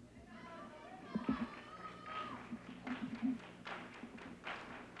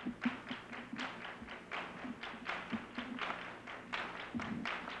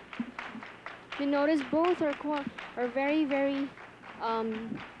 You notice both are very, very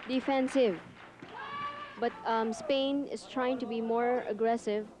defensive. But Spain is trying to be more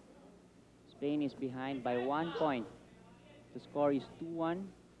aggressive. Spain is behind by 1 point. The score is 2-1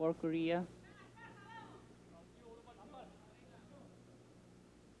 for Korea.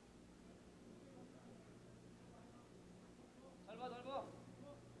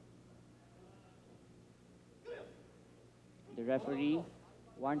 The referee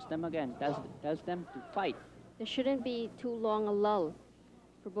warns them again, tells them to fight. There shouldn't be too long a lull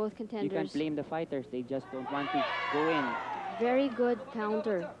for both You contenders. can't blame the fighters. They just don't want to go in. Very good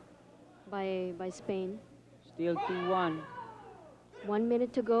counter by Spain. Still 2-1. 1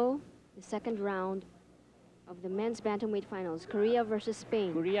 minute to go, the second round of the men's bantamweight finals. Korea versus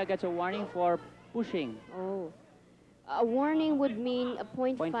Spain. Korea gets a warning for pushing. Oh. A warning would mean a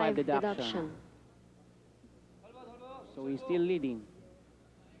 0.5 deduction. deduction. So he's still leading.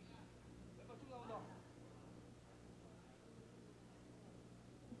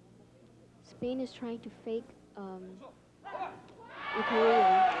 Spain is trying to fake in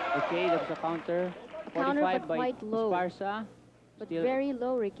Korea. Okay, that's a counter. A counter, 45 but by quite low. Esparza. But Still very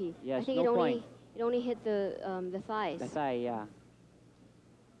low, Ricky. Yes, I think no point. it only hit the thighs. the thigh, yeah.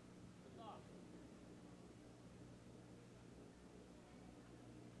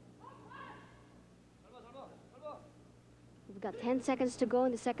 We've got 10 seconds to go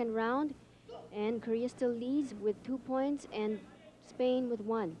in the second round, and Korea still leads with 2 points, and Spain with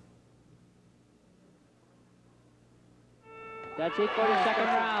 1. That's it for the second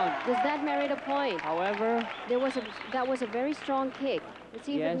round. Does that merit a point? However, That was a very strong kick. Let's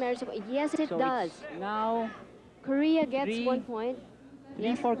see if Yes. it merits a point. Yes, it so does. it's now Korea gets 3 1 point.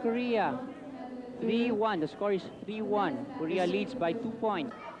 3 for Korea. 3-1. The score is 3-1. Korea leads by 2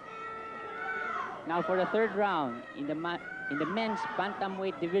 points. Now for the third round in the men's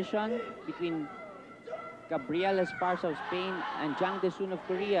bantamweight division between Gabriel Esparza of Spain and Jang Desun of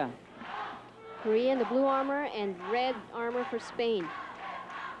Korea. Korea in the blue armor and red armor for Spain.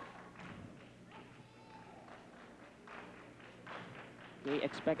 They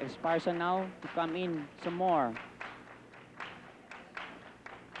expect Esparza now to come in some more.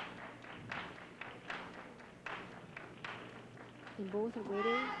 And both are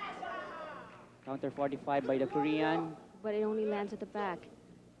waiting, Counter 45 by the Korean. but it only lands at the back.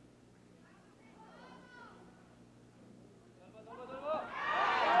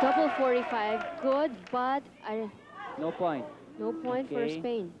 Double 45, good, but No point. no point for Okay.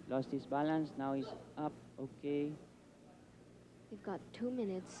 Spain. Lost his balance. Now he's up. Okay. They've got 2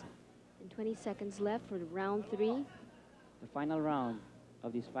 minutes and 20 seconds left for the round 3 The final round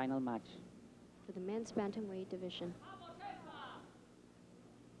of this final match. for the men's bantamweight division.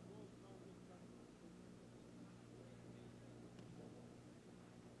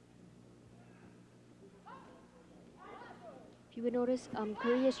 If you would notice,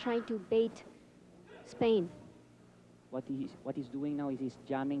 Korea is trying to bait Spain. What he's doing now is he's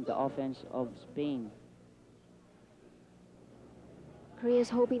jamming the offense of Spain. Korea is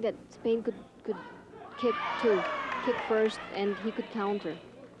hoping that Spain could kick first, and he could counter.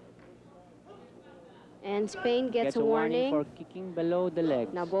 And Spain gets a warning. for kicking below the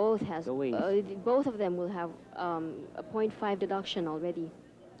legs. Now both has The waist. both of them will have a 0.5 deduction already.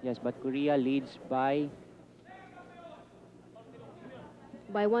 Yes, but Korea leads by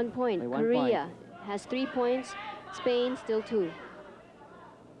 1 point. By 1 Korea has 3 points. Spain still 2.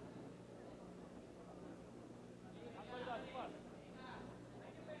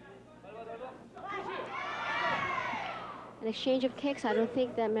 An exchange of kicks. I don't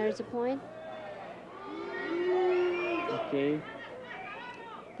think that merits a point. okay.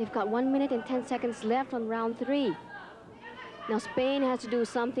 They've got 1 minute and 10 seconds left on round 3. Now Spain has to do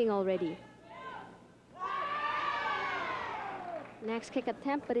something already. Next kick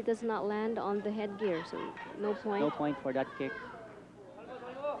attempt, but it does not land on the headgear, so no point. No point for that kick.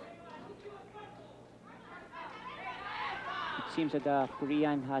 It seems that the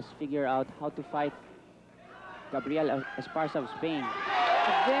Korean has figured out how to fight Gabriel Esparza of Spain.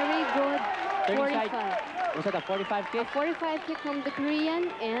 A very good Turning 45. side. Was that a 45 kick? 45 kick from the Korean,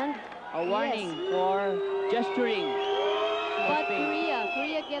 and A warning for gesturing. but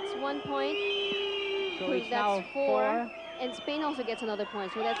Korea gets 1 point. So it's That's now 4, and Spain also gets another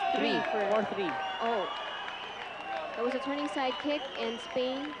point, so that's 3, 3 for 4-3. Oh, that was a turning side kick, and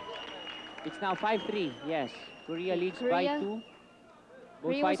Spain. It's now 5-3. Yes, Korea leads by Korea- 2. Both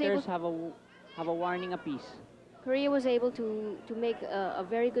Korea was fighters able- have a warning apiece. Korea was able to make a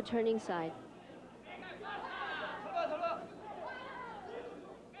very good turning side.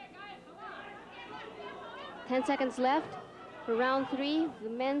 Ten seconds left for round 3, the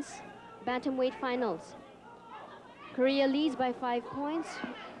men's bantamweight finals. Korea leads by 5 points.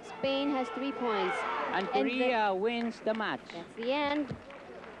 Spain has 3 points. And Korea wins the match. That's the end.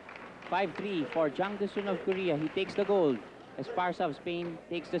 5-3 for Jang Desun of Korea. He takes the gold. Esparza of Spain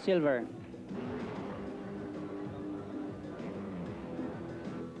takes the silver.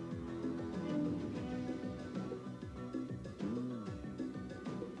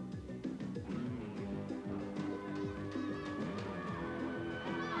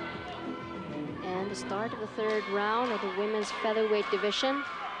 the start of the third round of the women's featherweight division.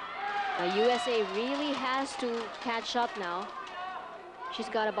 USA really has to catch up now. She's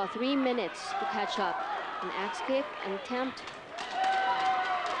got about 3 minutes to catch up. An axe kick, an attempt.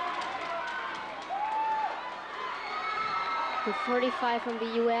 With 45 from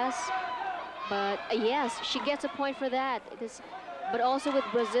the US. But yes, she gets a point for that. But also with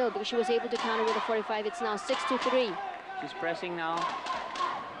Brazil, because she was able to counter with a 45. It's now 6-3. She's pressing now.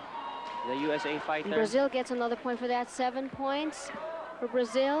 The USA fighter. And Brazil gets another point for that. 7 points for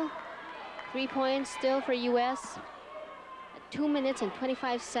Brazil. 3 points still for US. 2 minutes and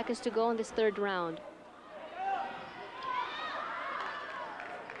 25 seconds to go in this third round.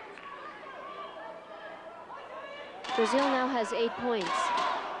 Brazil now has 8 points.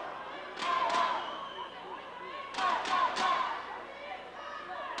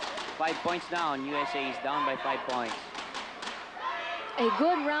 Five points down. USA is down by 5 points. A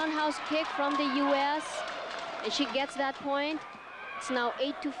good roundhouse kick from the US, and she gets that point. It's now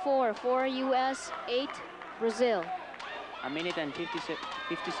 8-4 for US, 8 Brazil. A minute and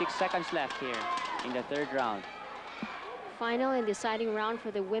 56 seconds left here in the third round. Final and deciding round for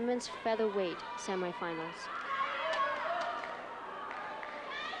the women's featherweight semifinals.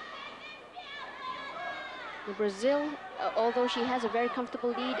 Brazil, although she has a very comfortable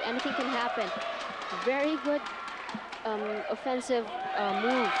lead, anything can happen. Very good offensive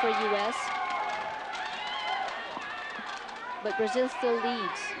move for US. But Brazil still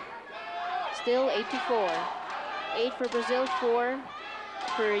leads. Still 8-4. 8 for Brazil, 4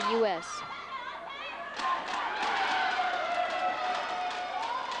 for US.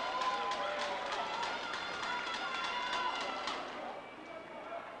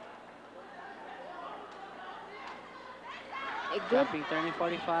 Jumping turning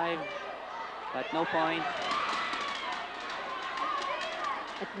 45, but no point.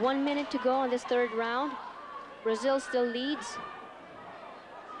 At 1 minute to go on this third round, Brazil still leads.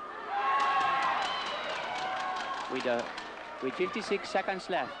 With 56 seconds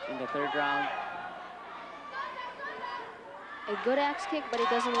left in the third round. A good axe kick, but it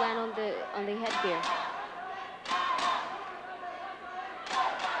doesn't land on the headgear.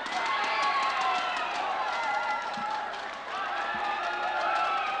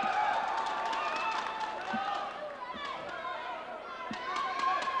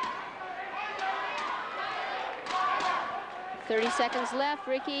 Seconds left,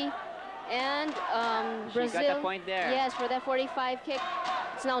 Ricky, and Brazil. She got the point there. Yes, for that 45 kick.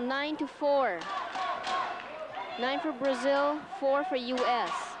 It's now 9-4. 9 for Brazil, 4 for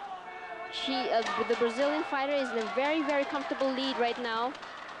US. The Brazilian fighter is in a very, very comfortable lead right now.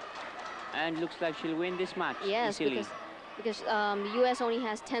 And looks like she'll win this match. Yes, easily. because the US only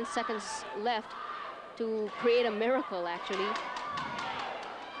has 10 seconds left to create a miracle, actually.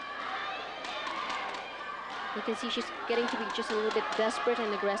 You can see she's getting to be just a little bit desperate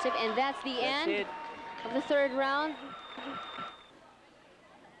and aggressive, and that's the end of the third round.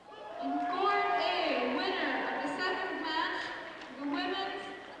 In Court A, winner of the second match, the women's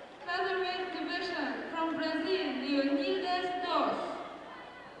featherweight division from Brazil, Leonildes Dos.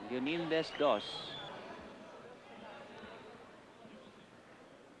 Leonildes Dos.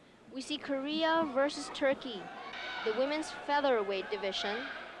 We see Korea versus Turkey, the women's featherweight division.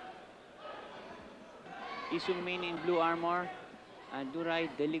 Isungmin in blue armor and Duray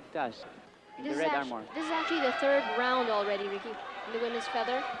Delictas in the red armor. This is actually the third round already, Ricky, in the women's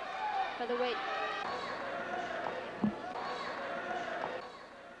featherweight.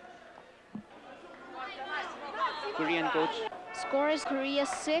 Korean coach. Score is Korea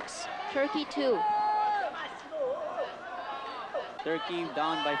 6, Turkey 2. Turkey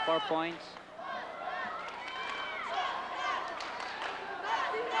down by 4 points.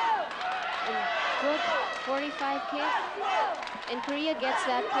 Good 45 kick, and Korea gets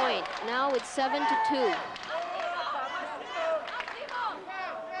that point. Now it's 7-2.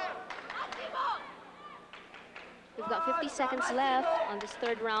 We've got 50 seconds left on this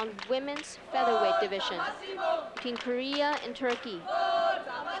third round women's featherweight division between Korea and Turkey.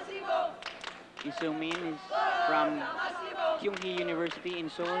 Isungmin is from Kyunghee University in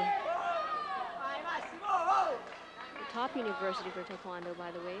Seoul. The top university for Taekwondo,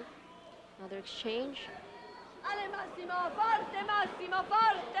 by the way. Another exchange.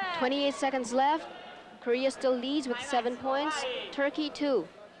 28 seconds left. Korea still leads with 7 points. Turkey 2.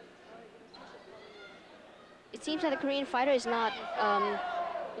 It seems that the Korean fighter is not,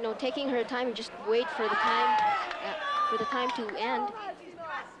 taking her time and just wait for the time to end.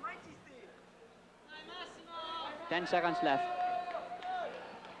 10 seconds left.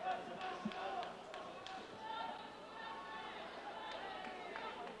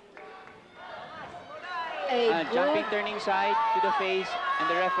 A Jumping good. turning side to the face, and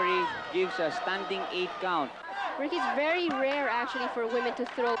the referee gives a standing 8 count. Ricky, it's very rare actually for women to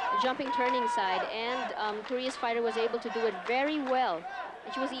throw a jumping turning side, and Korea's fighter was able to do it very well.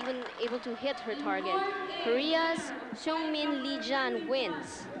 And she was even able to hit her target. Korea's Seungmin Lee Jan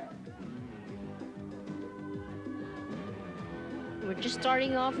wins. We're just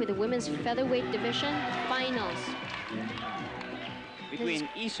starting off with the women's featherweight division finals. Between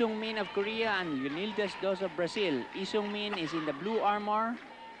Lee Seung-min of Korea and Leonildes Dos of Brazil. Lee Seung-min is in the blue armor.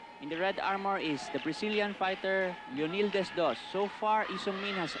 In the red armor is the Brazilian fighter Leonildes Dos. So far, Lee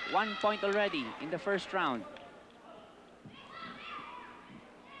Seung-min has 1 point already in the first round.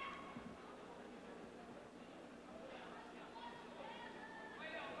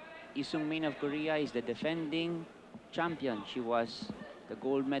 Lee Seung-min of Korea is the defending champion. She was the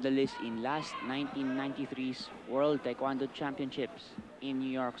gold medalist in last 1993's World Taekwondo Championships in New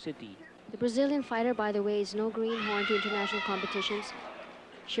York City. The Brazilian fighter, by the way, is no greenhorn to international competitions.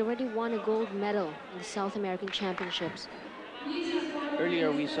 She already won a gold medal in the South American Championships.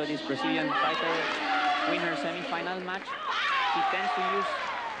 Earlier, we saw this Brazilian fighter win her semi-final match. She tends to use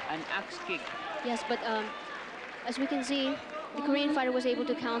an axe kick. Yes, but as we can see, the Korean fighter was able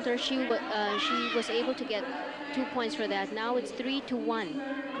to counter. She was able to get 2 points for that. Now it's 3-1.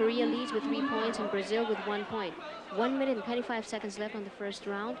 Korea leads with 3 points and Brazil with 1 point. 1 minute and 25 seconds left on the first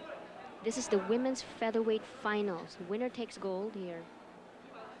round. This is the women's featherweight finals. The winner takes gold here.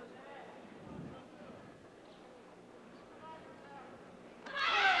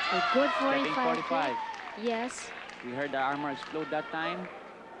 A good 45. Yes. We heard the armor explode that time,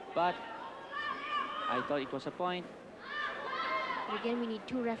 but I thought it was a point. But again, we need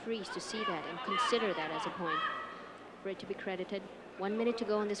 2 referees to see that and consider that as a point for it to be credited. 1 minute to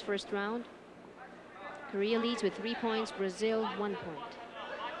go in this first round. Korea leads with 3 points, Brazil 1 point.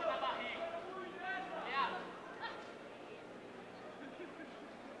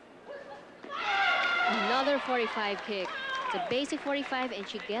 Another 45 kick. It's a basic 45, and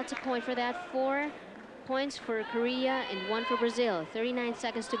she gets a point for that. 4 points for Korea and 1 for Brazil. 39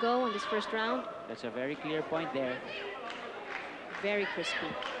 seconds to go in this first round. That's a very clear point there. Very crispy.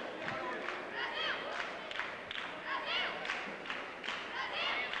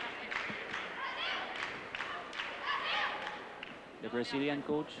 The Brazilian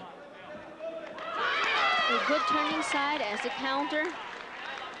coach. A good turning side as a counter.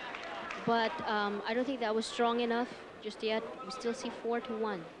 But I don't think that was strong enough just yet. We still see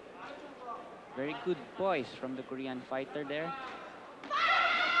 4-1. Very good poise from the Korean fighter there.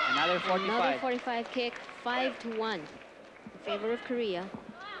 Another 45. Another 45 kick, 5-1 in favor of Korea.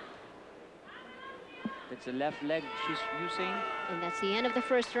 That's the left leg she's using. And that's the end of the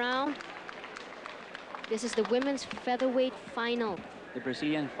first round. This is the women's featherweight final. The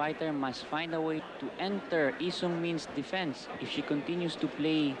Brazilian fighter must find a way to enter Lee Seung-min's defense. If she continues to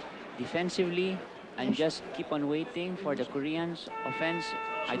play defensively and just keep on waiting for the Koreans' offense,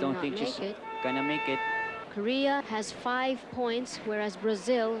 I don't think she's gonna make it. Korea has 5 points, whereas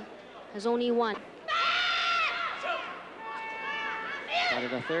Brazil has only 1. Start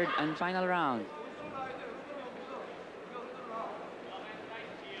of the third and final round.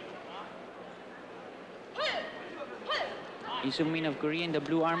 Lee Seung-min of Korea in the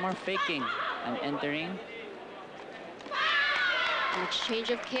blue armor, faking and entering. An exchange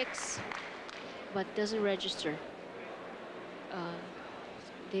of kicks, but doesn't register.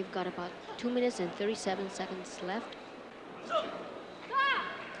 They've got about 2 minutes and 37 seconds left.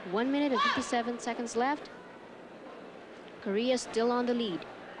 1 minute and 57 seconds left. Korea still on the lead.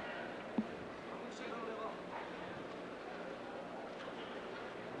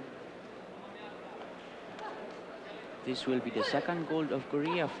 This will be the second gold of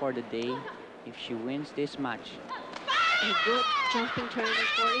Korea for the day if she wins this match. A good jumping turn in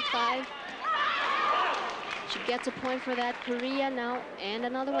 45. She gets a point for that. Korea now, and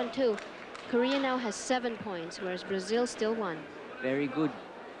another one too. Korea now has 7 points, whereas Brazil still 1. Very good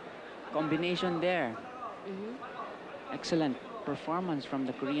combination there. Excellent performance from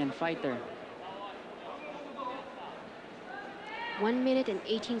the Korean fighter. 1 minute and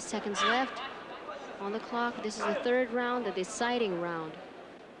 18 seconds left on the clock. This is the third round, the deciding round.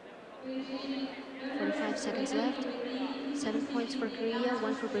 45 seconds left. 7 points for Korea,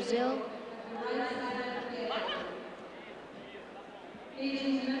 1 for Brazil.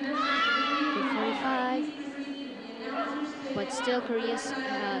 45. But still, Korea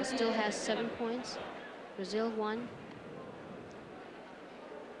still has 7 points. Brazil 1.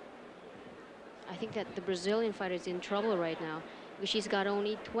 I think that the Brazilian fighter is in trouble right now, because she's got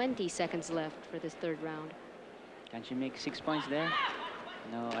only 20 seconds left for this third round. Can she make 6 points there?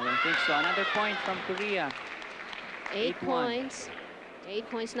 No, I don't think so. Another point from Korea. 8 8-1. points. 8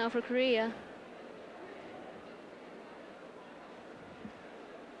 points now for Korea.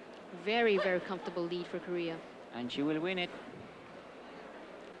 Very, very comfortable lead for Korea. And she will win it.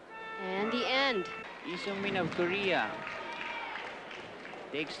 And the end. Lee Seung-min of Korea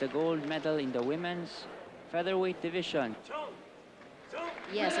takes the gold medal in the women's featherweight division.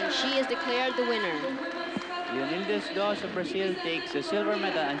 Yes, and she is declared the winner. Leonidas Dos of Brazil takes the silver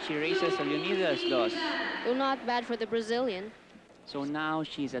medal, and she races a Leonidas Dos. Well, not bad for the Brazilian. So now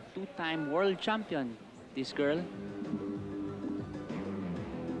she's a two-time world champion, this girl.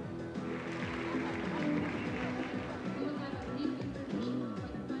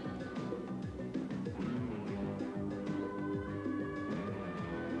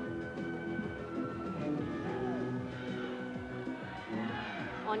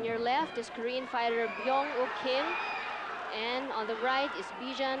 On your left is Korean fighter Byung-Uk Kim, and on the right is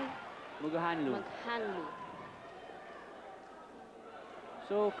Bijan Mughanlu. Maghanlu.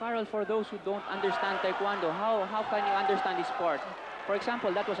 So, Carol, for those who don't understand Taekwondo, how can you understand this sport? For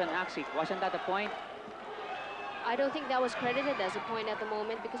example, that was an axis. Wasn't that a point? I don't think that was credited as a point at the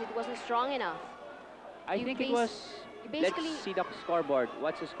moment because it wasn't strong enough. I You think it bas- was. you basically- Let's see the scoreboard.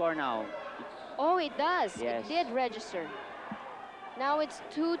 What's the score now? Oh, it does. Yes. It did register. Now it's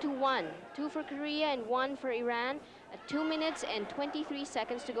 2-1. 2 for Korea and 1 for Iran. At 2 minutes and 23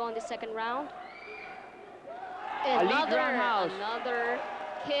 seconds to go in the second round. A lead roundhouse. Another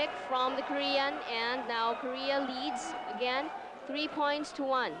kick from the Korean, and now Korea leads again, 3 points to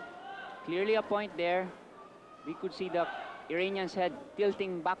 1. Clearly a point there. We could see the Iranian's head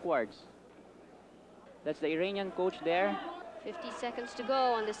tilting backwards. That's the Iranian coach there. 50 seconds to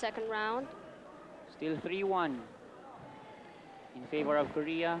go on the second round. Still 3-1 in favor of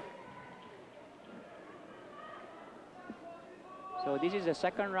Korea. So this is the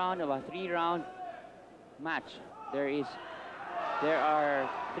second round of a 3-round match. There are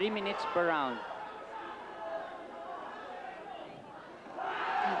 3 minutes per round.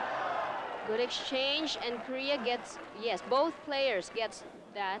 Good exchange, and Korea gets, yes, both players gets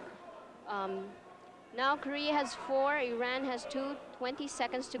that. Now Korea has 4, Iran has 2, 20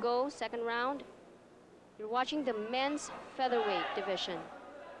 seconds to go, second round. You're watching the men's featherweight division.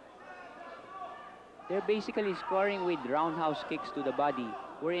 They're basically scoring with roundhouse kicks to the body,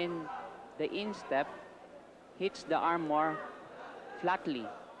 wherein the instep hits the arm more flatly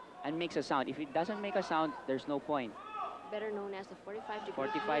and makes a sound. If it doesn't make a sound, there's no point. Better known as the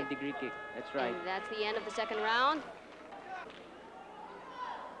 45-degree 45-degree kick, that's right. And that's the end of the second round.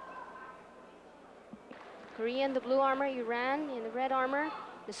 Korea in the blue armor, Iran in the red armor.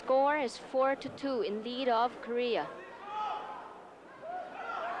 The score is 4-2 in lead of Korea.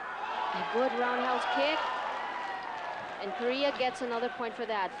 A good roundhouse kick. And Korea gets another point for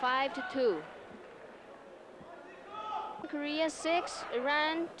that, 5-2. Korea 6,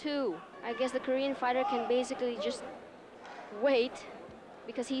 Iran 2. I guess the Korean fighter can basically just wait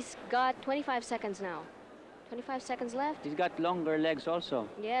because he's got 25 seconds now. 25 seconds left. He's got longer legs also.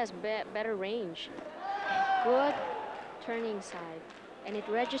 Yes, better range. Good turning side. And it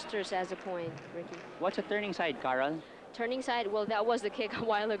registers as a point, Ricky. What's a turning side, Carol? Turning side, well, that was the kick a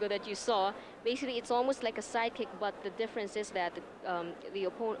while ago that you saw. Basically, it's almost like a side kick, but the difference is that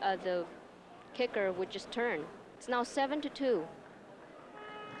the kicker would just turn. It's now 7-2.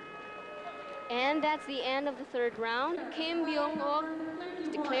 And that's the end of the third round. Kim Byung-uk is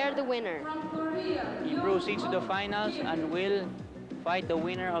declared the winner. He proceeds to the finals and will fight the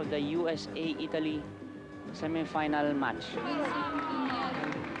winner of the USA-Italy semi-final match.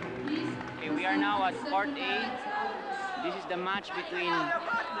 Okay, we are now at Court A. This is the match between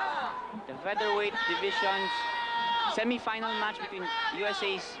the featherweight divisions, semi-final match between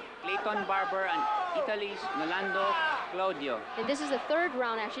USA's Clayton Barber and Italy's Nolando Claudio. And this is the third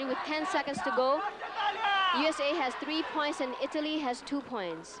round, actually, with 10 seconds to go. USA has 3 points and Italy has 2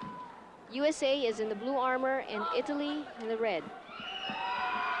 points. USA is in the blue armor and Italy in the red.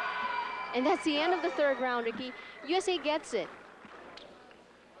 And that's the end of the third round, Ricky. USA gets it.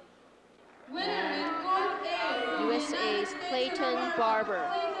 USA's Clayton Barber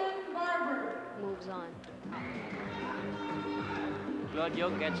moves on. Claudio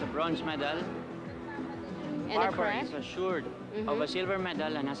gets a bronze medal. And a Barber crack. is assured of a silver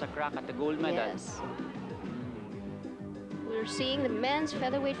medal and has a crack at the gold medal. Yes. We're seeing the men's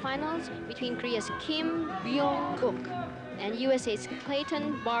featherweight finals between Korea's Kim Byung-uk and USA's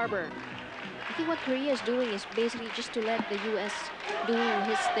Clayton Barber. I think what Korea is doing is basically just to let the US do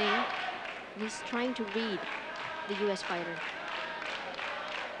his thing. He's trying to read the US fighter.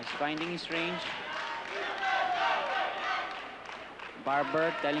 He's finding his range.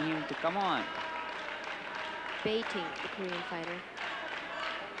 Barber telling him to come on. Baiting the Korean fighter.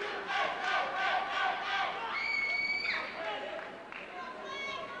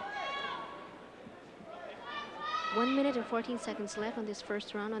 One minute and 14 seconds left on this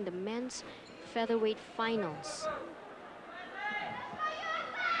first round on the men's featherweight finals.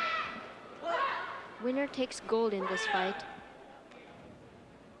 Winner takes gold in this fight.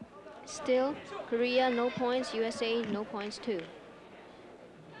 Still, Korea no points, USA no points too.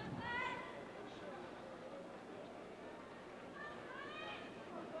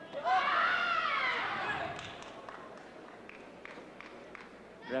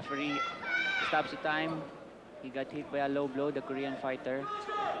 Referee stops the time. He got hit by a low blow, the Korean fighter.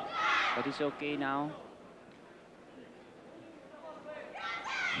 But he's okay now.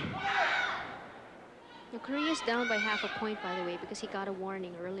 Now, Korea is down by half a point, by the way, because he got a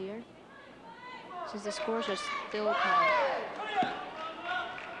warning earlier. Since the scores are still tied.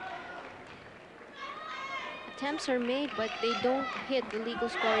 Attempts are made, but they don't hit the legal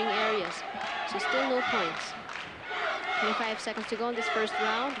scoring areas. So still no points. 25 seconds to go in this first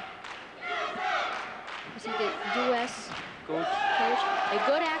round. You see the US coach. A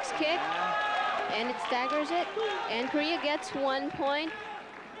good axe kick, and it staggers it. And Korea gets 1 point.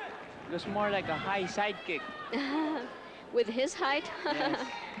 It was more like a high side kick. With his height, Yes.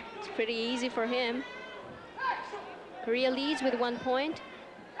 it's pretty easy for him. Korea leads with 1 point.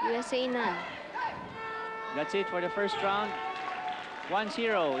 USA none. That's it for the first round.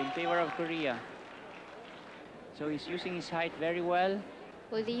 1-0 in favor of Korea. So he's using his height very well.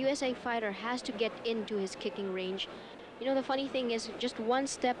 Well, the USA fighter has to get into his kicking range. You know, the funny thing is just one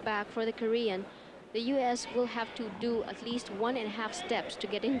step back for the Korean. The US will have to do at least 1.5 steps to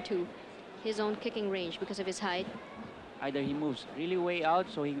get into his own kicking range because of his height. Either he moves really way out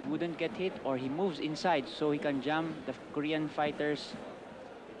so he wouldn't get hit, or he moves inside so he can jam the Korean fighter's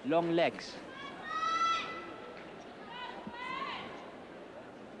long legs.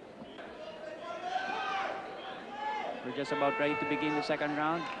 We're just about ready to begin the second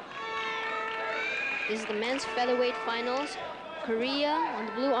round. This is the men's featherweight finals. Korea on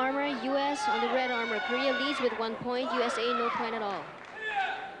the blue armor, US on the red armor. Korea leads with 1 point, USA no point at all.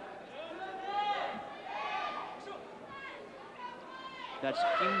 That's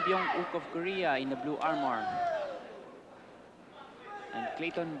Kim Byung-uk of Korea in the blue armor. And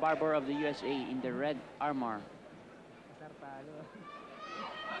Clayton Barber of the USA in the red armor.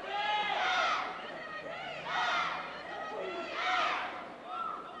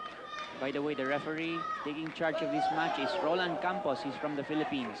 By the way, the referee taking charge of this match is Roland Campos. He's from the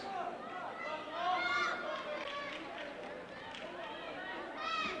Philippines.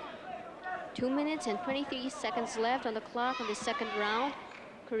 Two minutes and 23 seconds left on the clock on the second round.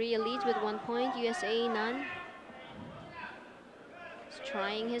 Korea leads with 1 point, USA none. He's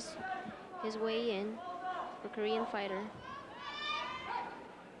trying his way in for Korean fighter.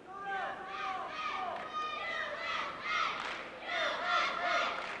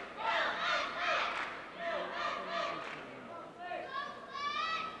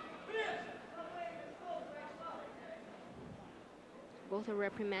 Both are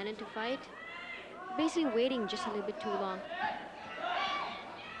reprimanded to fight. Basically waiting just a little bit too long.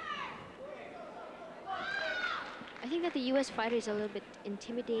 I think that the US fighter is a little bit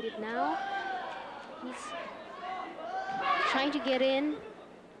intimidated now. He's trying to get in.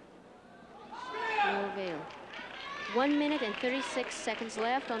 No avail. 1 minute and 36 seconds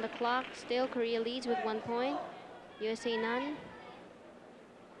left on the clock. Still Korea leads with 1 point. USA none.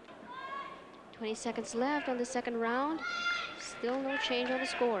 20 seconds left on the second round. Still no change on the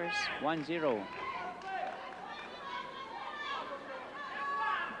scores. 1-0.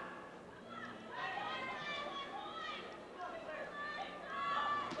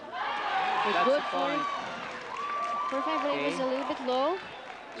 That's Good the point. 45, but it was Okay. a little bit low.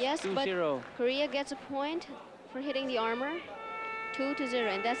 Yes, 2-0. but Korea gets a point for hitting the armor. 2-0,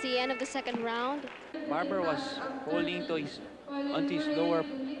 and that's the end of the second round. Barber was holding to onto his lower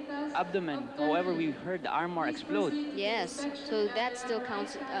abdomen. However, we heard the armor explode. Yes, so that still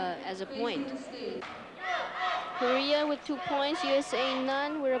counts as a point. Korea with 2 points, USA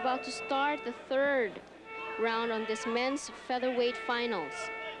none. We're about to start the third round on this men's featherweight finals.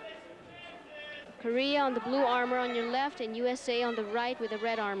 Korea on the blue armor on your left and USA on the right with the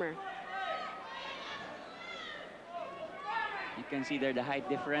red armor. You can see there the height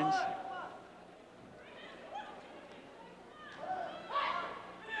difference.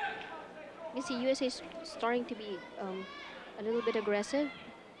 You see USA is starting to be a little bit aggressive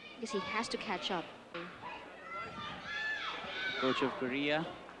because he has to catch up. Coach of Korea.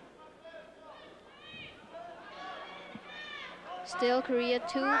 Still Korea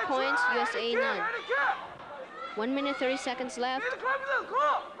 2 points, USA none. 1 minute 30 seconds left.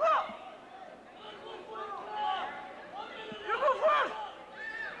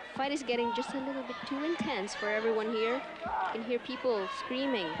 Fight is getting just a little bit too intense for everyone here. You can hear people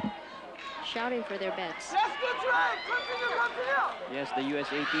screaming, shouting for their bets. Yes, the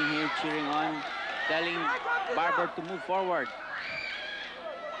USA team here cheering on, telling Barber to move forward.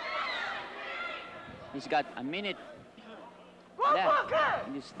 He's got a minute left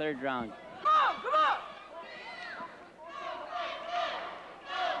in this third round.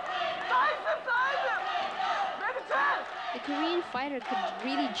 The Korean fighter could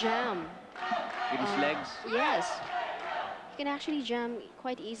really jam. With his legs? Yes. He can actually jam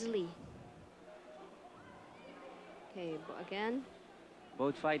quite easily. Okay, again.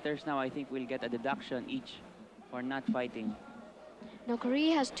 Both fighters now, I think, will get a deduction each for not fighting. Now,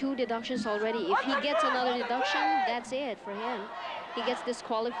 Korea has 2 deductions already. If he gets another deduction, that's it for him. He gets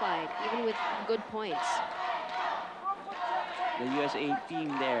disqualified, even with good points. The USA team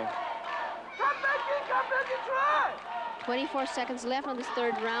there. 24 seconds left on this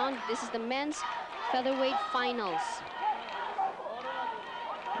third round. This is the men's featherweight finals.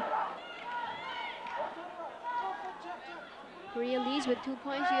 Korea leads with 2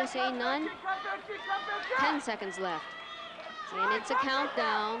 points, USA none. 10 seconds left. And it's a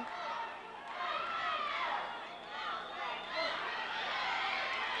countdown.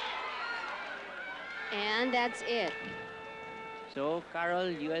 And that's it. So, Carol,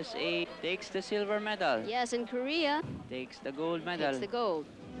 USA takes the silver medal. Yes, and Korea Takes the gold medal. takes the gold.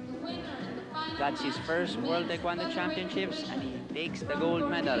 That's his first World Taekwondo Championships, and he takes the gold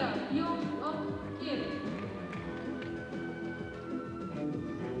medal.